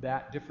on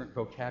that different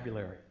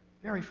vocabulary.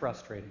 Very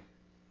frustrating.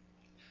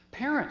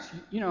 Parents,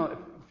 if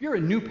you're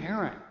a new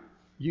parent,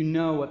 you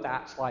know what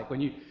that's like. When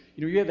you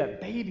have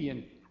that baby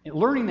and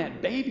learning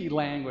that baby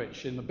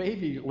language and the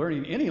baby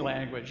learning any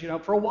language,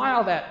 for a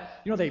while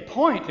that, they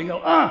point and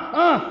go,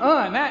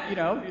 and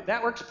that,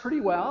 that works pretty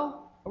well.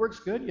 It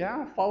works good,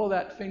 yeah. Follow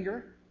that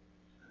finger.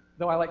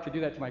 Though I like to do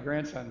that to my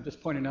grandson,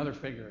 just point another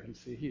finger and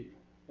see, he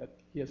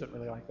doesn't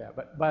really like that.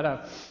 But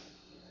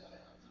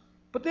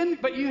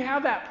you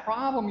have that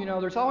problem,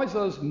 there's always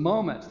those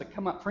moments that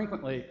come up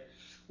frequently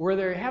where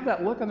they have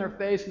that look on their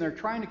face and they're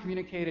trying to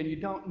communicate and you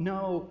don't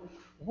know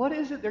what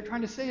is it they're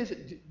trying to say. Is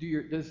it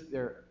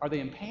are they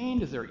in pain?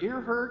 Does their ear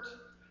hurt?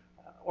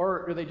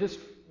 Or do they just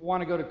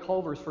want to go to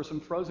Culver's for some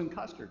frozen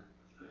custard?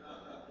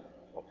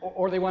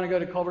 Or they want to go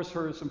to Culver's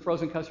for some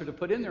frozen custard to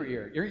put in their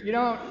ear. It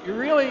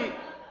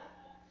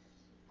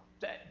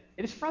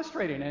is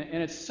frustrating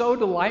and it's so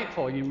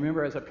delightful. You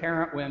remember as a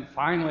parent when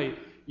finally,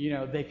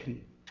 they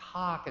can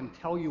talk and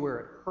tell you where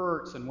it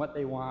hurts and what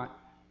they want.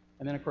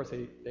 And then, of course,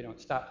 they don't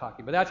stop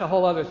talking. But that's a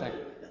whole other thing.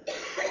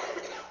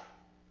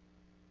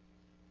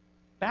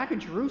 Back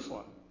in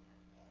Jerusalem,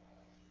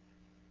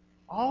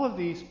 all of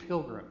these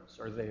pilgrims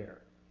are there.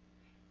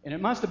 And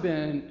it must have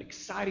been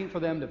exciting for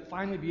them to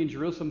finally be in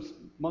Jerusalem.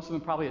 Most of them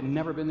probably had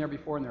never been there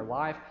before in their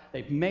life.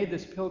 They've made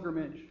this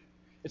pilgrimage.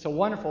 It's a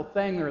wonderful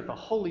thing. They're at the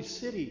holy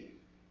city.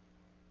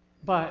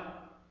 But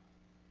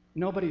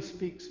nobody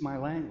speaks my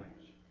language.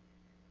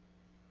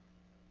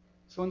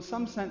 So in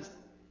some sense,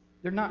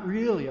 they're not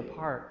really a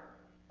part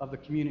of the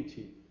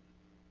community.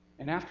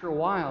 And after a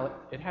while,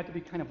 it had to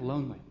be kind of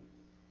lonely.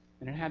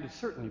 And it had to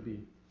certainly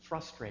be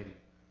frustrating.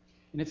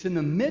 And it's in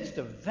the midst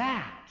of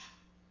that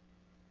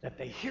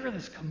they hear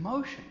this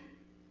commotion.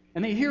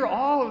 And they hear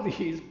all of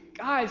these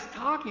guys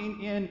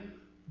talking in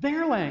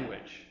their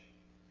language.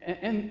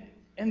 And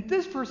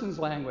this person's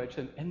language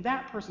and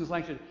that person's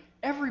language.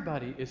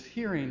 Everybody is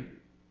hearing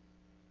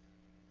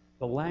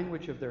the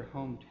language of their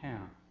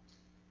hometown.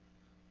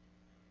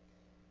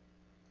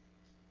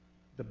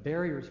 The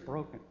barrier is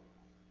broken.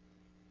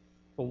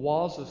 The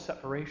walls of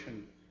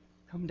separation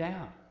come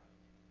down.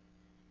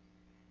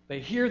 They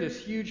hear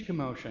this huge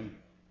commotion,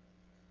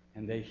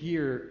 and they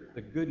hear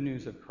the good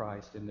news of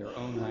Christ in their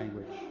own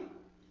language.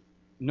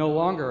 No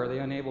longer are they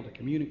unable to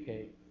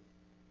communicate.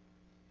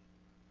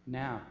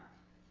 Now,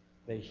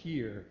 they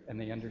hear and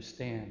they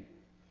understand.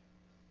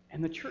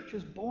 And the church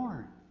is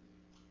born.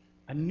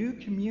 A new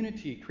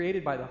community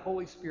created by the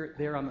Holy Spirit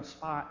there on the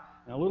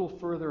spot. And a little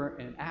further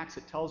in Acts,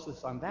 it tells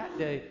us on that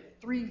day,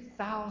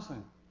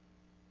 3,000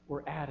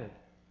 were added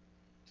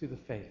to the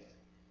faith.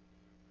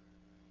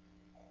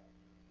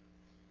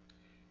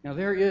 Now,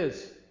 there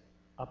is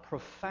a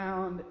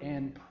profound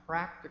and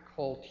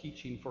practical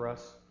teaching for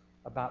us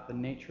about the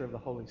nature of the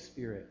Holy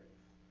Spirit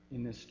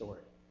in this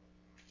story.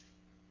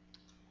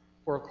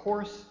 For, of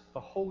course, the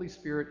Holy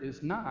Spirit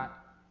is not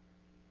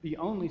the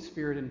only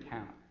spirit in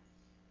town.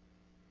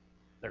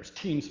 There's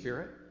teen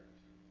spirit,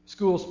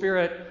 school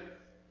spirit,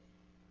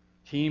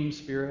 team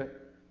spirit.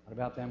 What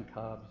about them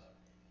Cubs?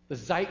 The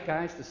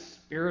zeitgeist, the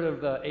spirit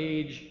of the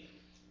age.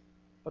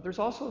 But there's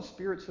also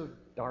spirits of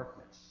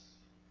darkness.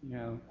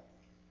 The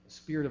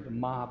spirit of the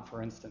mob,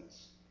 for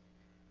instance.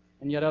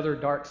 And yet other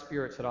dark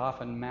spirits that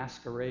often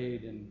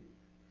masquerade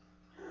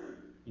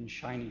in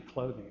shiny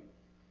clothing.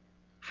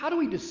 How do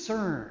we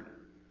discern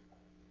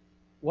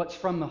what's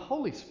from the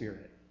Holy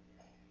Spirit?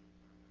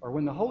 Or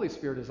when the Holy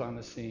Spirit is on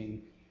the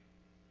scene?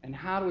 And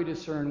how do we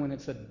discern when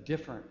it's a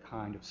different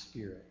kind of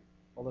spirit?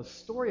 Well, the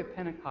story of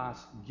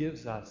Pentecost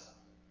gives us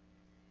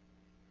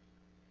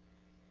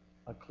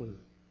a clue.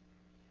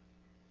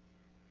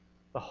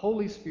 The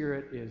Holy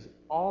Spirit is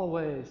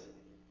always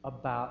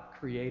about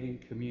creating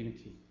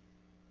community.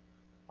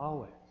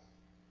 Always.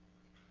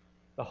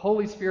 The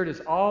Holy Spirit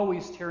is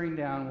always tearing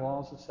down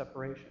walls of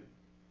separation.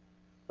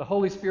 The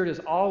Holy Spirit is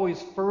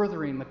always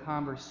furthering the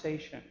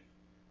conversation,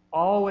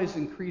 always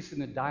increasing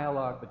the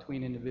dialogue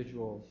between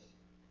individuals,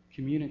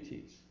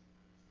 communities,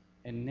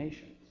 and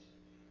nations.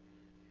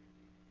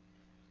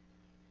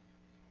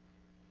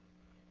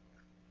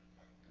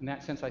 In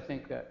that sense, I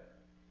think that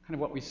kind of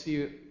what we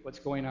see, what's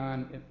going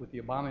on with the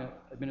Obama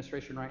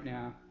administration right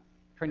now,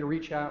 trying to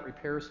reach out,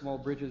 repair some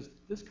old bridges,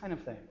 this kind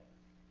of thing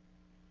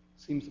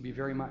seems to be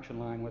very much in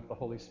line with the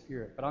Holy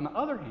Spirit. But on the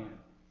other hand,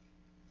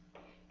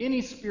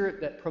 any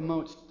spirit that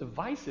promotes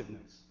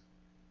divisiveness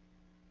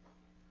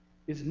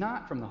is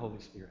not from the Holy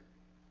Spirit.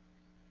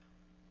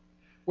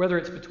 Whether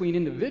it's between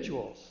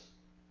individuals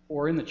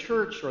or in the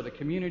church or the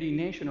community,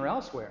 nation, or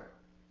elsewhere.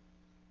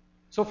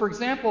 So, for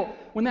example,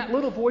 when that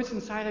little voice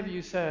inside of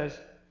you says,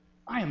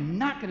 I am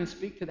not going to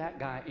speak to that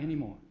guy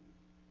anymore.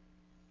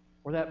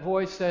 or that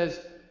voice says,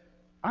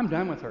 I'm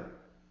done with her.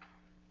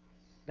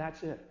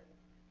 That's it.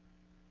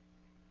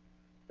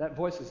 That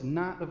voice is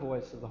not the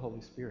voice of the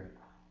Holy Spirit.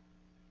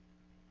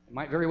 It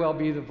might very well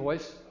be the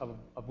voice of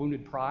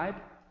wounded pride.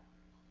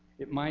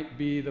 It might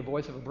be the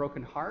voice of a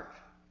broken heart.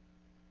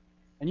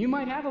 And you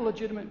might have a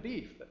legitimate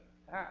beef.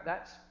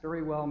 That's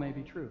very well may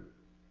be true.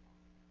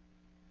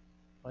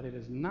 But it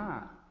is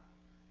not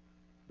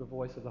the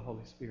voice of the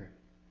Holy Spirit.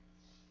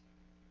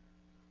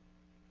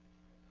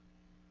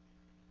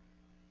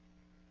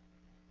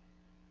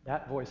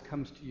 That voice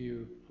comes to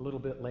you a little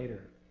bit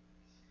later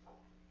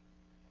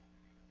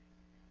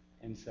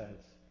and says,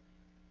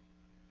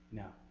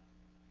 no.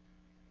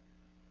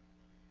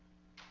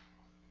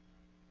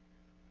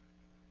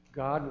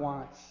 God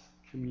wants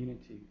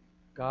community.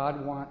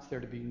 God wants there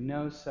to be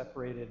no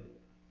separated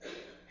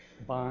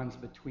bonds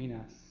between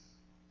us.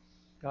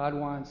 God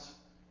wants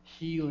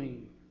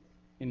healing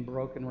in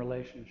broken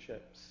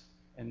relationships.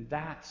 And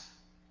that's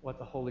what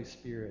the Holy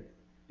Spirit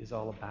is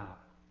all about.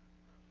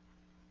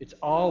 It's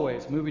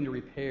always moving to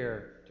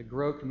repair, to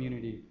grow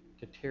community,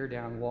 to tear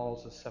down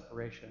walls of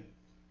separation,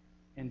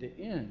 and to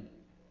end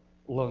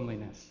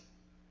loneliness.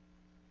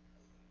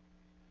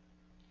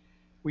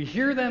 We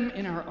hear them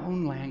in our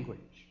own language.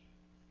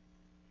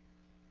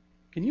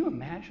 Can you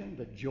imagine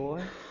the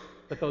joy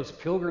that those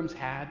pilgrims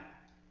had?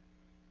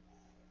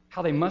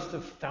 How they must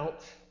have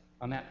felt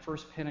on that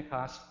first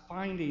Pentecost,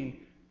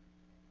 finding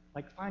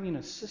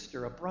a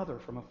sister, a brother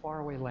from a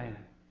faraway land,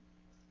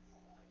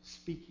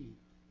 speaking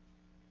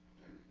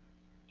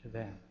to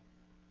them.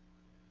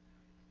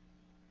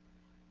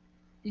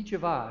 Each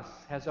of us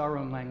has our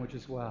own language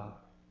as well.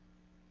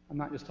 I'm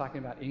not just talking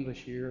about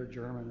English here, or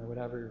German, or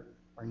whatever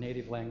our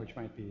native language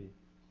might be.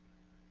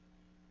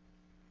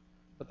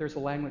 But there's a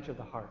language of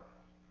the heart.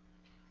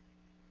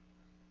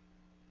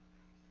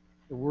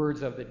 The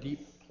words of the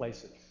deep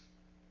places.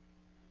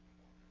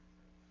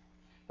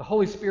 The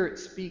Holy Spirit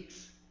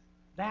speaks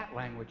that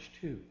language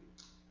too.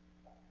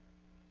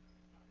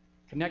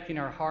 Connecting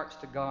our hearts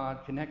to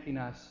God, connecting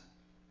us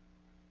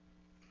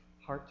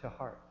heart to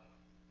heart.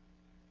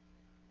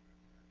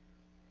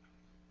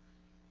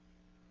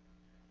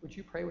 Would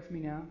you pray with me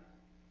now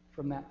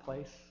from that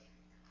place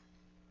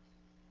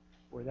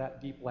where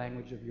that deep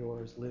language of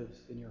yours lives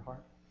in your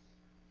heart?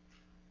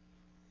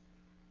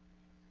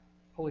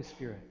 Holy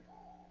Spirit,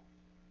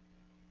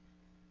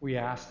 we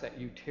ask that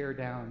you tear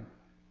down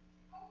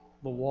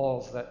the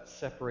walls that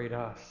separate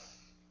us.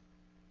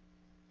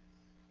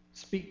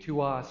 Speak to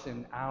us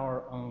in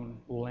our own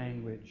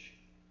language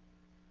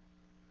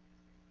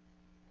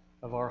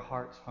of our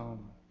heart's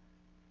home.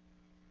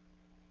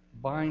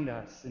 Bind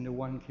us into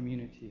one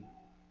community,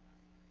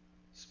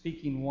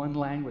 speaking one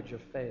language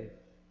of faith.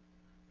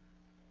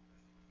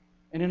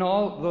 And in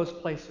all those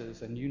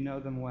places, and you know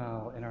them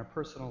well, in our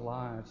personal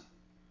lives,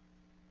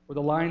 where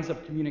the lines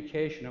of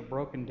communication have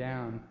broken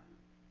down,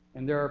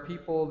 and there are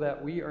people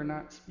that we are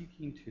not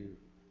speaking to,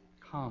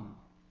 come,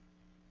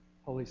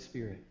 Holy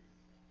Spirit,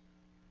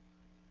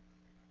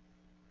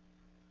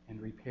 and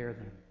repair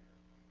them.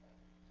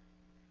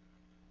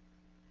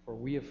 For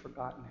we have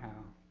forgotten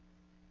how.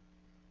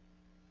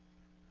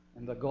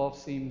 And the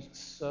gulf seems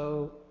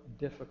so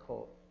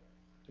difficult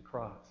to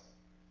cross.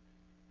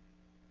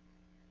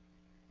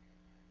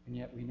 And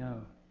yet we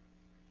know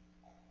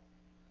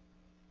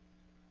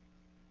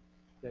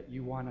that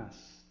you want us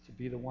to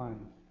be the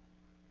one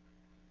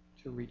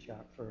to reach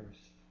out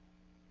first.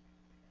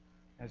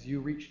 As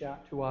you reached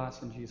out to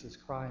us in Jesus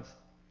Christ,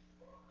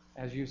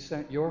 as you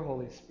sent your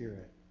Holy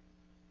Spirit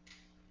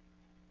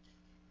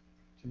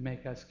to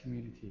make us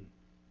community,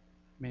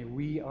 may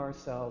we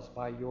ourselves,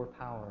 by your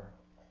power,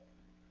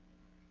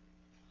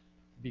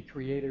 be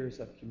creators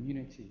of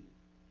community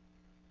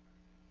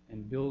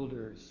and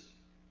builders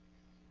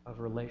of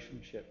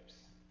relationships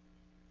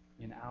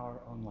in our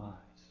own lives.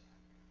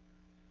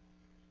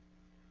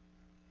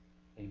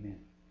 Amen.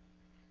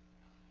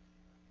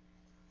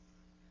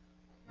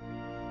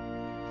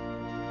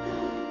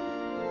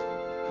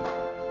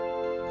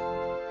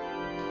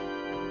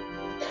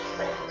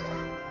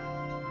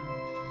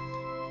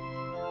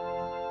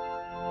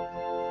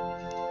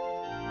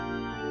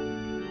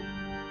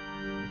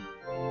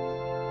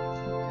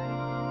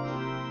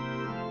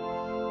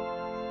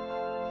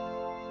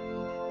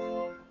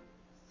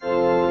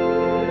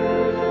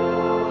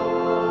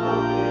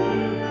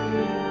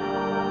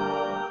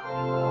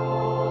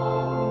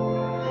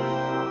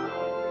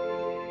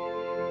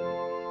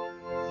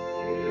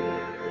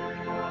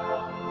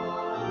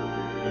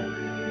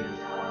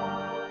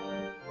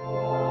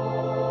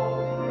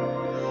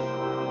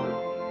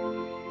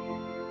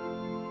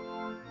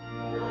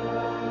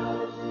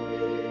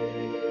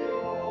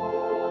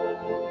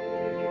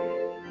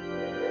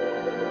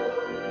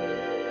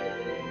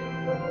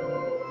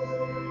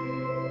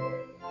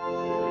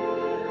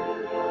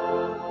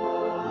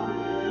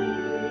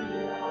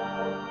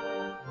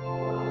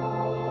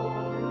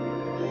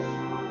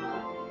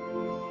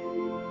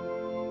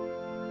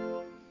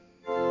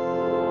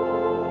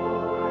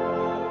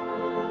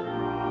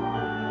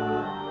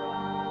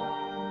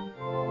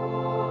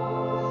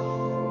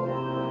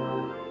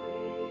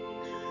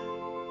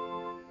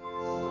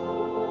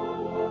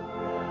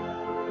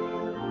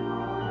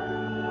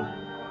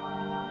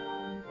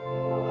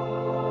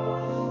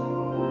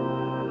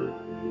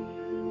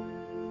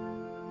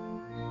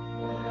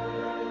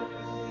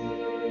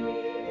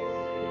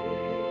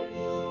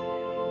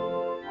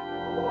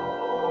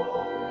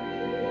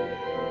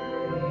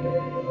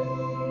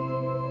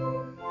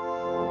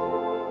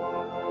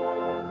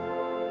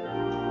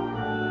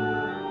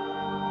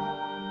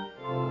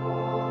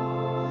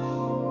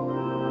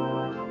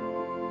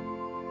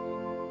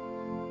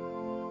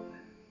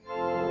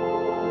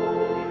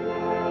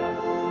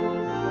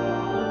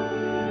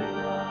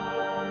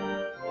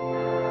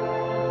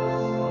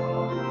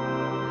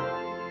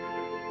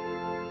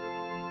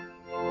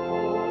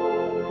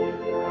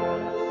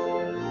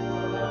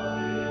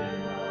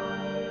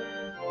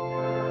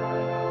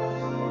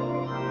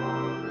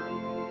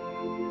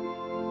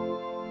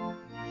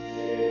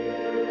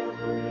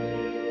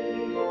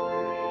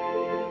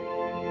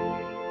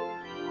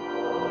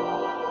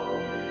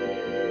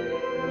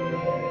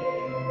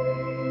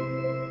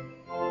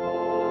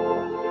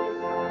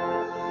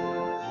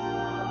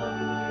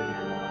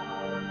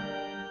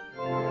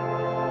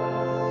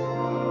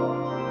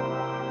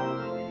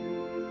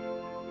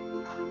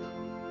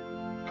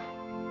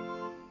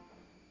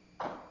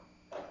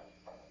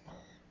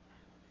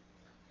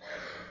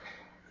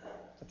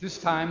 At this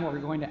time, we're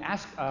going to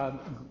ask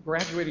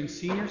graduating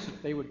seniors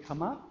if they would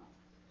come up.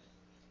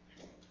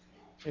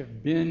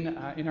 They've been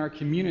in our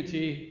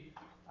community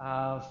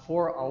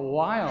for a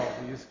while,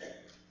 these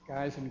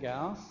guys and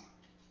gals.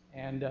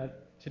 And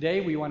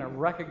today we want to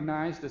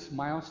recognize this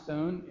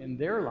milestone in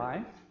their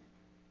life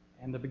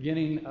and the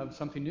beginning of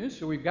something new.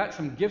 So we've got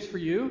some gifts for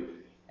you,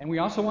 and we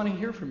also want to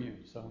hear from you.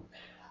 So,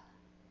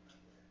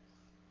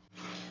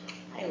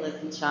 hi, Liz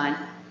and Sean.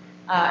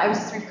 I was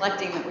just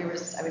reflecting that I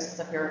was just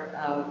up here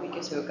a week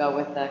or two ago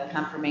with the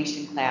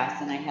confirmation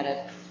class, and I had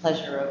a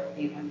pleasure of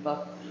being with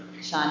both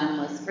Sean and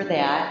Liz for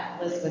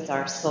that. Liz was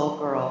our sole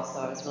girl, so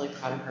I was really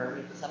proud of her.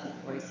 We had 7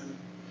 boys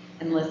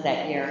and Liz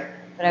that year.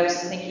 But I was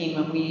just thinking,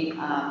 when we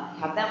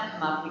have them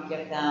come up, we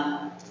give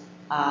them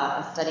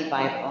a study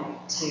Bible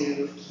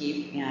to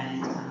keep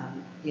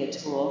and be a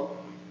tool.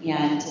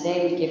 And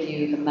today we give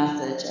you the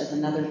message as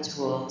another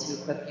tool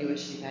to equip you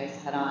as you guys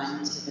head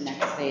on to the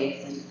next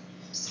phase. And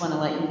just want to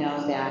let you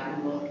know that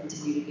we will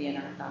continue to be in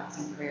our thoughts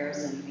and prayers.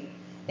 And we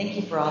thank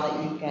you for all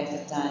that you guys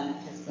have done,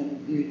 because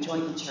when you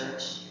join the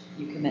church,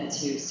 you commit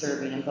to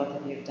serving, and both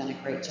of you have done a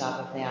great job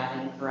of that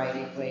in a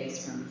variety of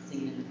ways, from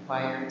singing in the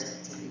choir to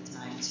activity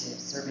time to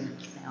serving in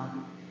the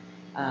sound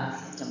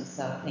system.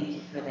 So thank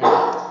you for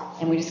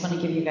that. And we just want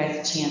to give you guys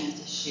a chance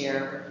to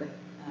share with the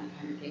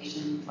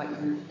congregation what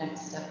your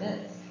next step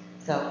is.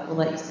 So we'll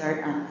let you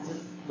start. This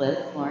is Liz,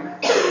 Lauren.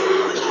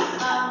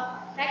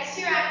 Next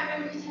year, I'm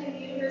going to be attending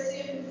the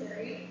University of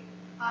Missouri.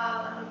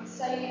 I'm going to be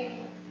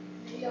studying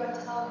video and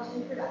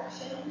television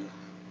production,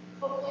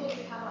 hopefully to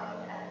become like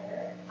an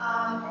editor.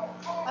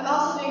 I'm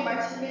also doing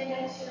marching band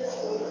next year.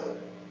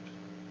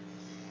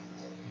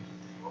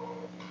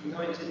 I'm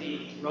going to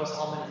the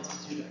Rose-Hulman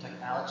Institute of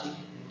Technology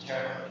in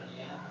Terre Haute,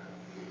 Indiana.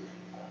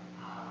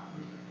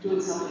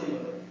 Doing something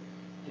with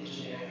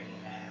engineering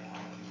and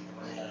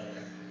math.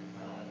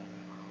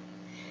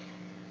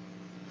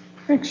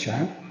 thanks,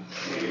 Sean.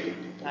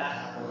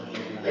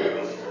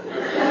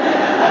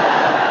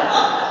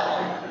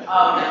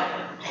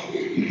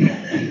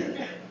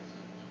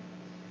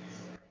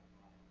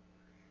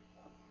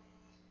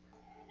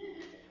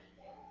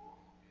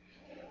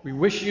 We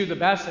wish you the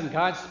best and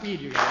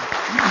Godspeed, you guys.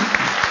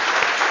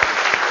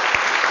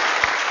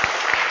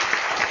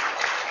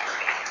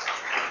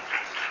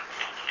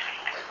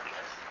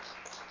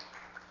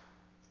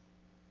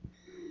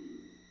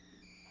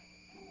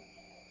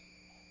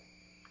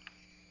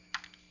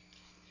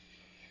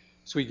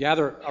 So we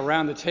gather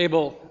around the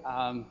table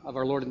of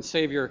our Lord and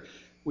Savior.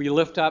 We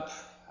lift up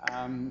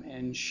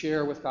and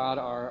share with God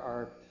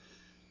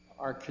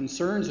our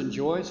concerns and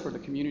joys for the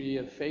community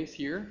of faith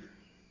here.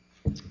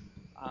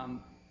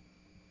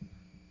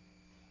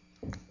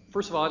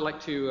 First of all, I'd like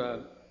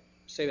to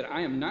say that I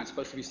am not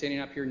supposed to be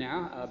standing up here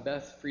now.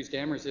 Beth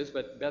Fries-Dammers is,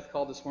 but Beth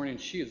called this morning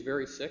and she is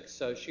very sick,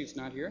 so she's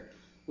not here.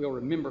 We'll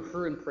remember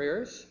her in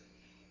prayers.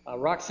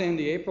 Roxanne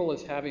DeApril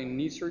is having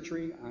knee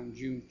surgery on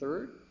June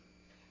 3rd.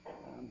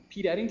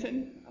 Pete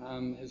Eddington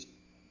has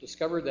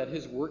discovered that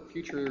his work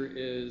future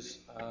is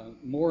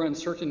more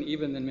uncertain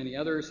even than many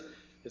others.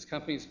 His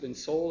company's been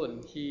sold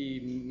and he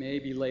may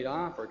be laid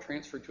off or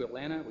transferred to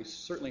Atlanta. We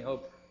certainly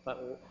hope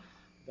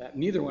that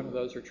neither one of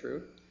those are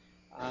true.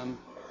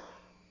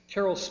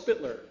 Carol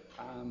Spittler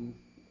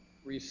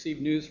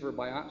received news of her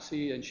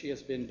biopsy, and she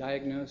has been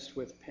diagnosed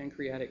with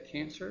pancreatic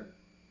cancer.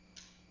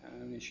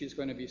 And she's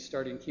going to be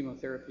starting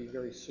chemotherapy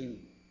very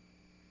soon.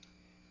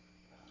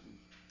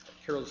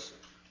 Carol's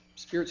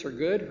spirits are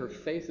good. Her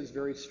faith is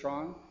very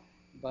strong.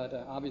 But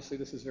obviously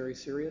this is very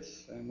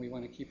serious, and we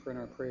want to keep her in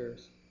our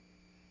prayers.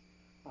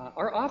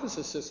 Our office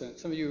assistant,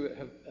 some of you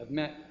have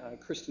met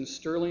Kristen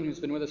Sterling, who's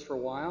been with us for a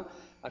while.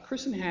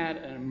 Kristen had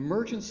an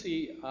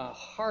emergency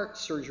heart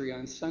surgery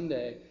on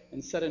Sunday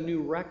and set a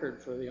new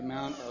record for the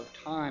amount of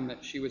time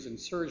that she was in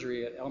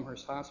surgery at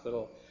Elmhurst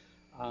Hospital.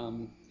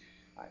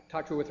 I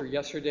talked with her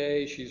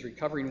yesterday. She's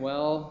recovering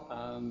well.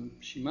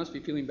 She must be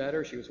feeling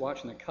better. She was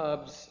watching the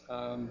Cubs.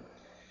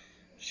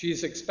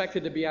 She's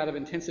expected to be out of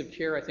intensive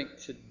care, I think,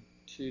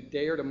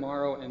 today or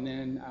tomorrow, and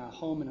then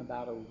home in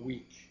about a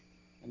week,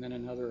 and then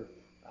another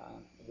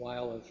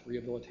while of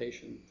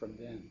rehabilitation from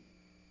then.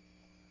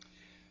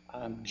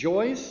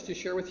 Joys to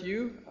share with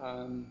you.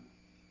 Of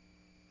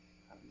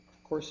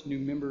course, new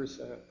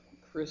members,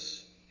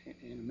 Chris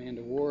and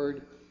Amanda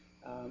Ward.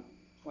 I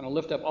want to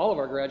lift up all of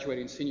our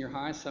graduating senior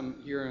high,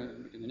 some here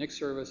in the next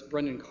service,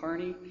 Brendan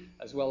Carney,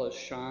 as well as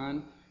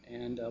Sean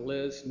and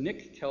Liz,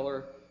 Nick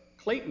Keller,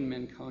 Clayton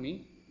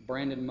Manconi,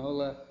 Brandon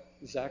Mola,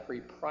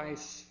 Zachary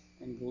Price,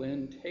 and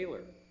Glenn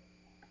Taylor.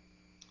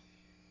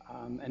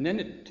 And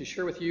then to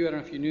share with you, I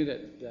don't know if you knew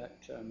that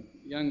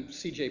young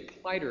C.J.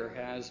 Pleiter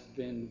has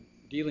been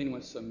dealing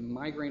with some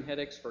migraine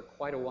headaches for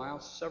quite a while,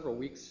 several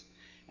weeks,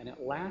 and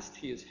at last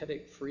he is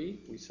headache-free.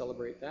 We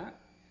celebrate that.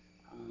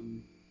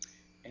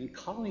 And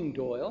Colleen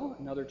Doyle,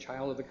 another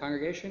child of the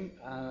congregation,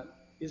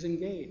 is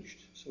engaged,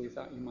 so we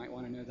thought you might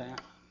want to know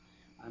that.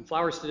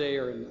 Flowers today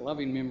are in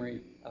loving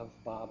memory of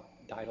Bob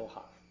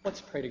Deidelhoff. Let's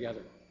pray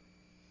together.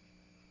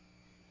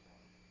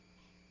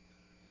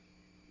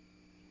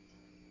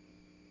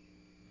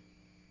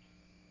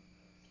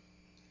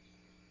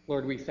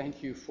 Lord, we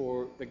thank you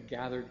for the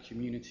gathered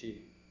community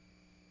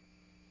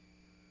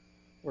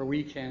where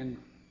we can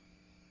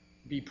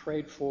be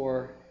prayed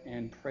for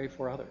and pray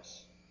for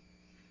others,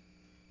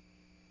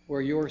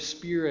 where your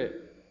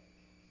Spirit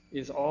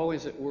is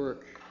always at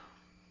work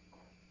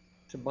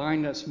to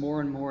bind us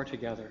more and more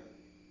together.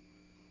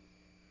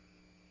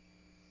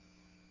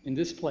 In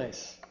this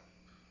place,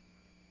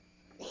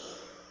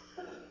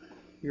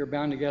 we are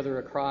bound together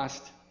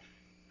across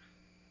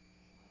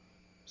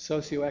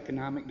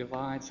socioeconomic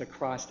divides,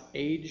 across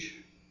age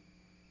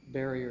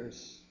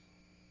barriers,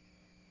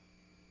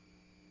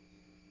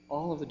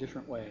 all of the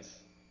different ways.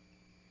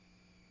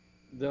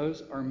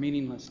 Those are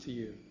meaningless to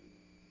you.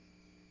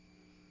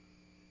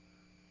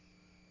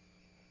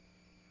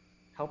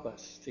 Help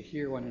us to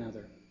hear one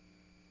another,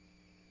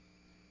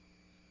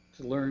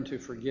 to learn to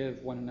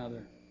forgive one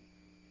another,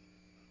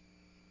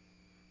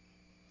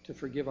 to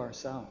forgive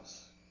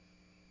ourselves.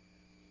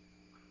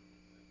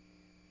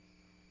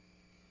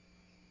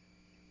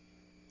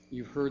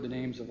 You've heard the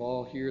names of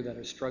all here that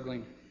are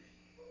struggling,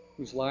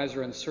 whose lives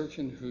are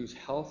uncertain, whose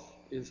health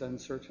is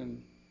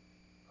uncertain.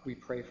 We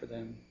pray for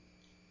them.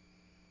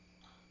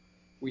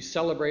 We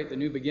celebrate the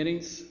new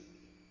beginnings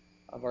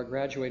of our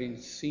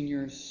graduating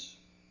seniors.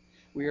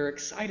 We are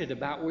excited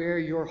about where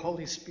your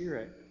Holy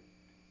Spirit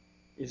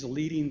is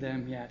leading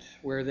them yet,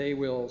 where they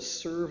will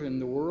serve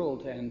in the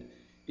world and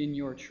in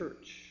your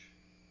church.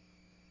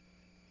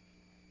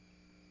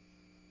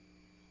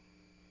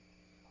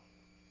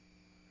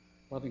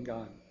 Loving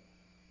God,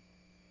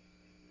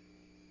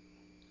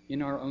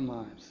 in our own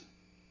lives,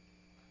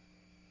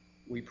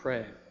 we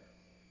pray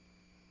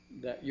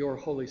that your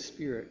Holy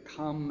Spirit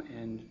come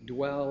and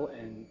dwell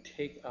and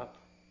take up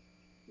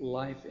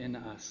life in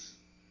us,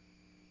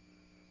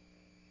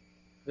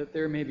 that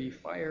there may be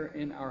fire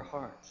in our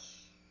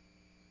hearts,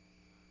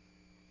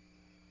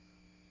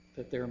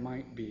 that there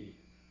might be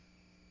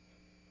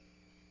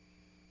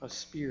a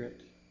spirit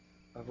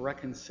of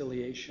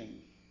reconciliation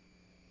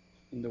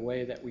in the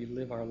way that we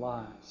live our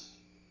lives.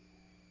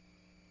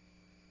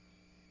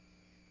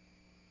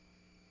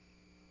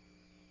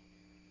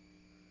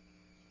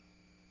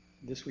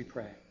 This we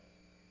pray.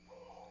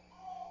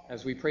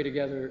 As we pray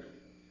together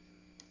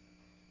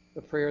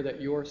the prayer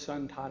that your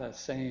Son taught us,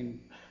 saying,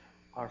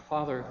 Our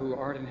Father who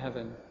art in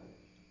heaven,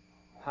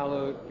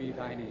 hallowed be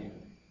thy name.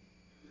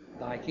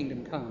 Thy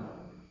kingdom come,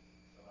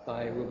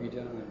 thy will be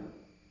done,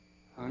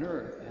 on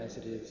earth as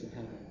it is in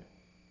heaven.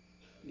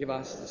 Give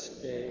us this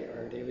day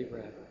our daily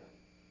bread,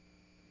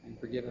 and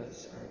forgive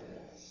us our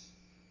debts,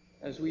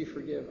 as we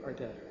forgive our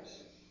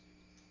debtors.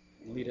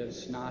 And lead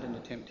us not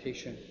into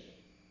temptation,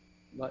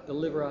 but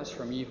deliver us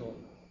from evil.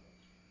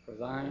 For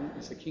thine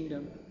is the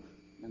kingdom,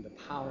 and the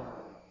power,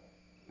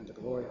 and the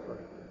glory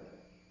forever.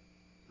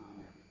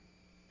 Amen.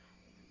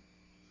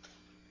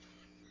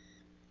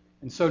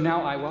 And so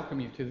now I welcome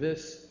you to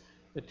this,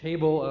 the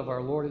table of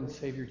our Lord and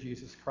Savior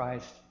Jesus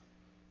Christ.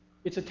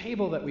 It's a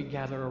table that we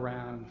gather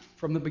around.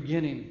 From the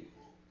beginning,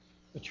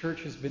 the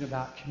church has been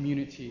about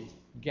community,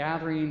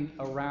 gathering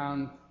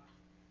around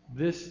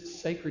this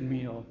sacred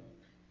meal,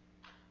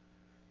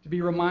 to be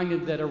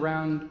reminded that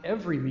around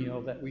every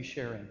meal that we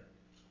share in,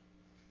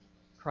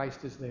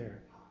 Christ is there,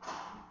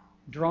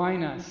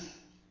 drawing us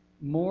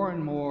more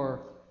and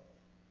more,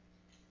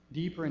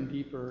 deeper and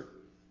deeper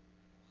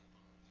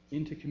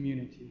into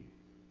community,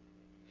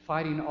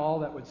 fighting all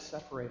that would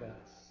separate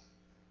us,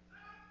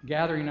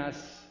 gathering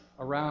us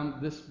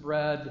around this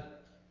bread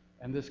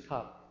and this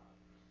cup,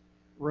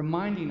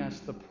 reminding us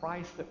the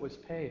price that was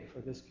paid for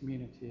this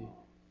community,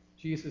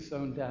 Jesus'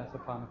 own death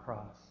upon the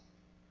cross,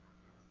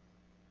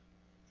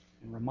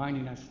 and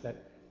reminding us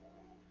that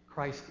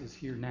Christ is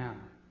here now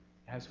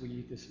as we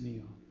eat this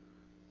meal,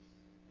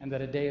 and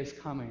that a day is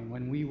coming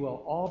when we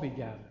will all be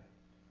gathered,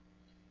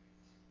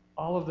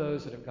 all of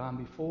those that have gone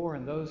before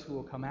and those who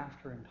will come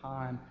after in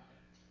time,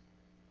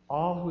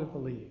 all who have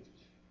believed,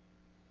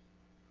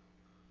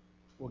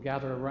 will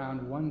gather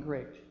around one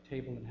great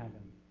table in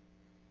heaven.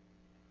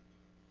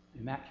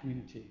 In that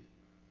community,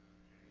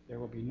 there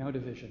will be no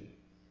division,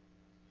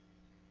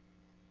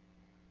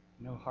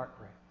 no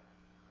heartbreak,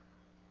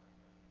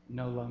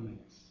 no loneliness.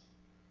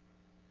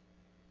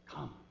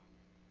 Come,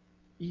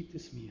 eat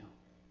this meal.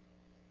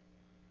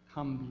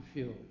 Come be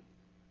filled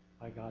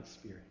by God's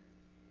Spirit.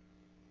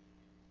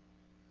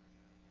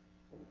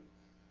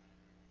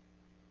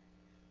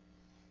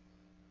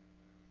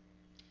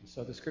 And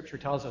so the scripture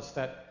tells us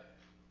that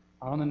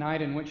on the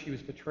night in which he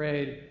was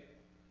betrayed,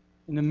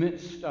 in the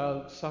midst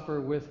of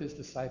supper with his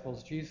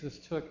disciples, Jesus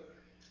took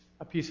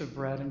a piece of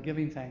bread and,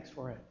 giving thanks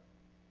for it,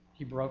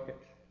 he broke it.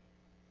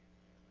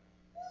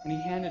 And he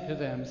handed it to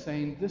them,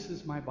 saying, This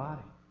is my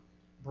body,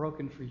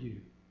 broken for you.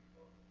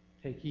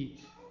 Take, eat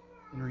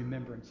in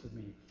remembrance of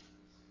me.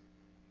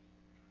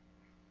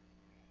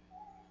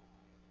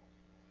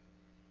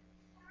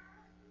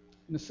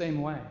 In the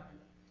same way,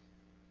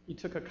 he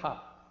took a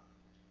cup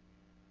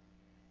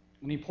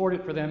and he poured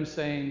it for them,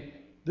 saying,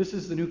 This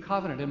is the new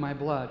covenant in my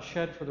blood,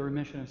 shed for the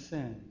remission of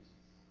sins.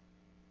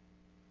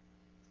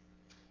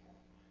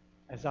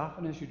 As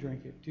often as you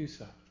drink it, do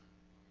so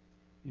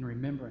in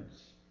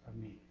remembrance of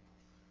me.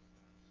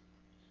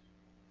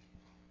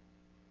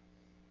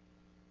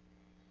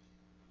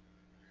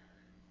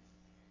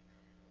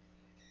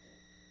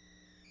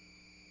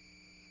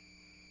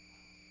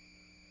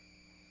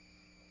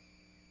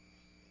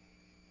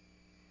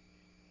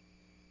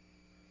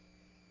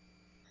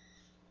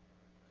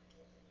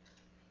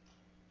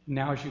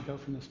 Now, as you go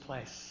from this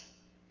place,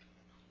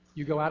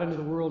 you go out into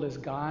the world as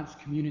God's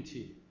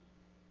community.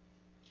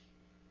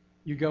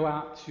 You go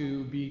out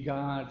to be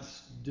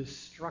God's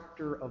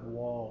destructor of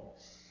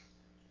walls,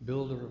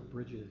 builder of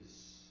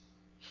bridges,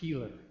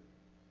 healer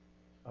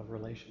of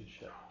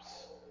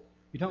relationships.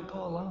 You don't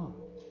go alone.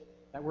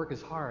 That work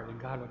is hard, and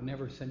God would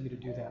never send you to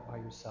do that by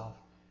yourself.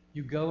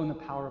 You go in the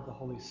power of the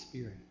Holy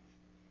Spirit.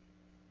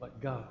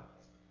 But go.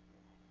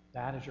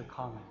 That is your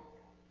calling.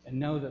 And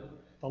know that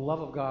the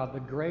love of God, the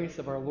grace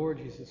of our Lord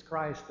Jesus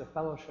Christ, the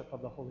fellowship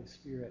of the Holy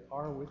Spirit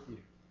are with you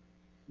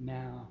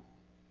now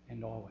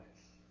and always.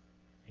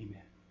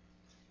 Amen.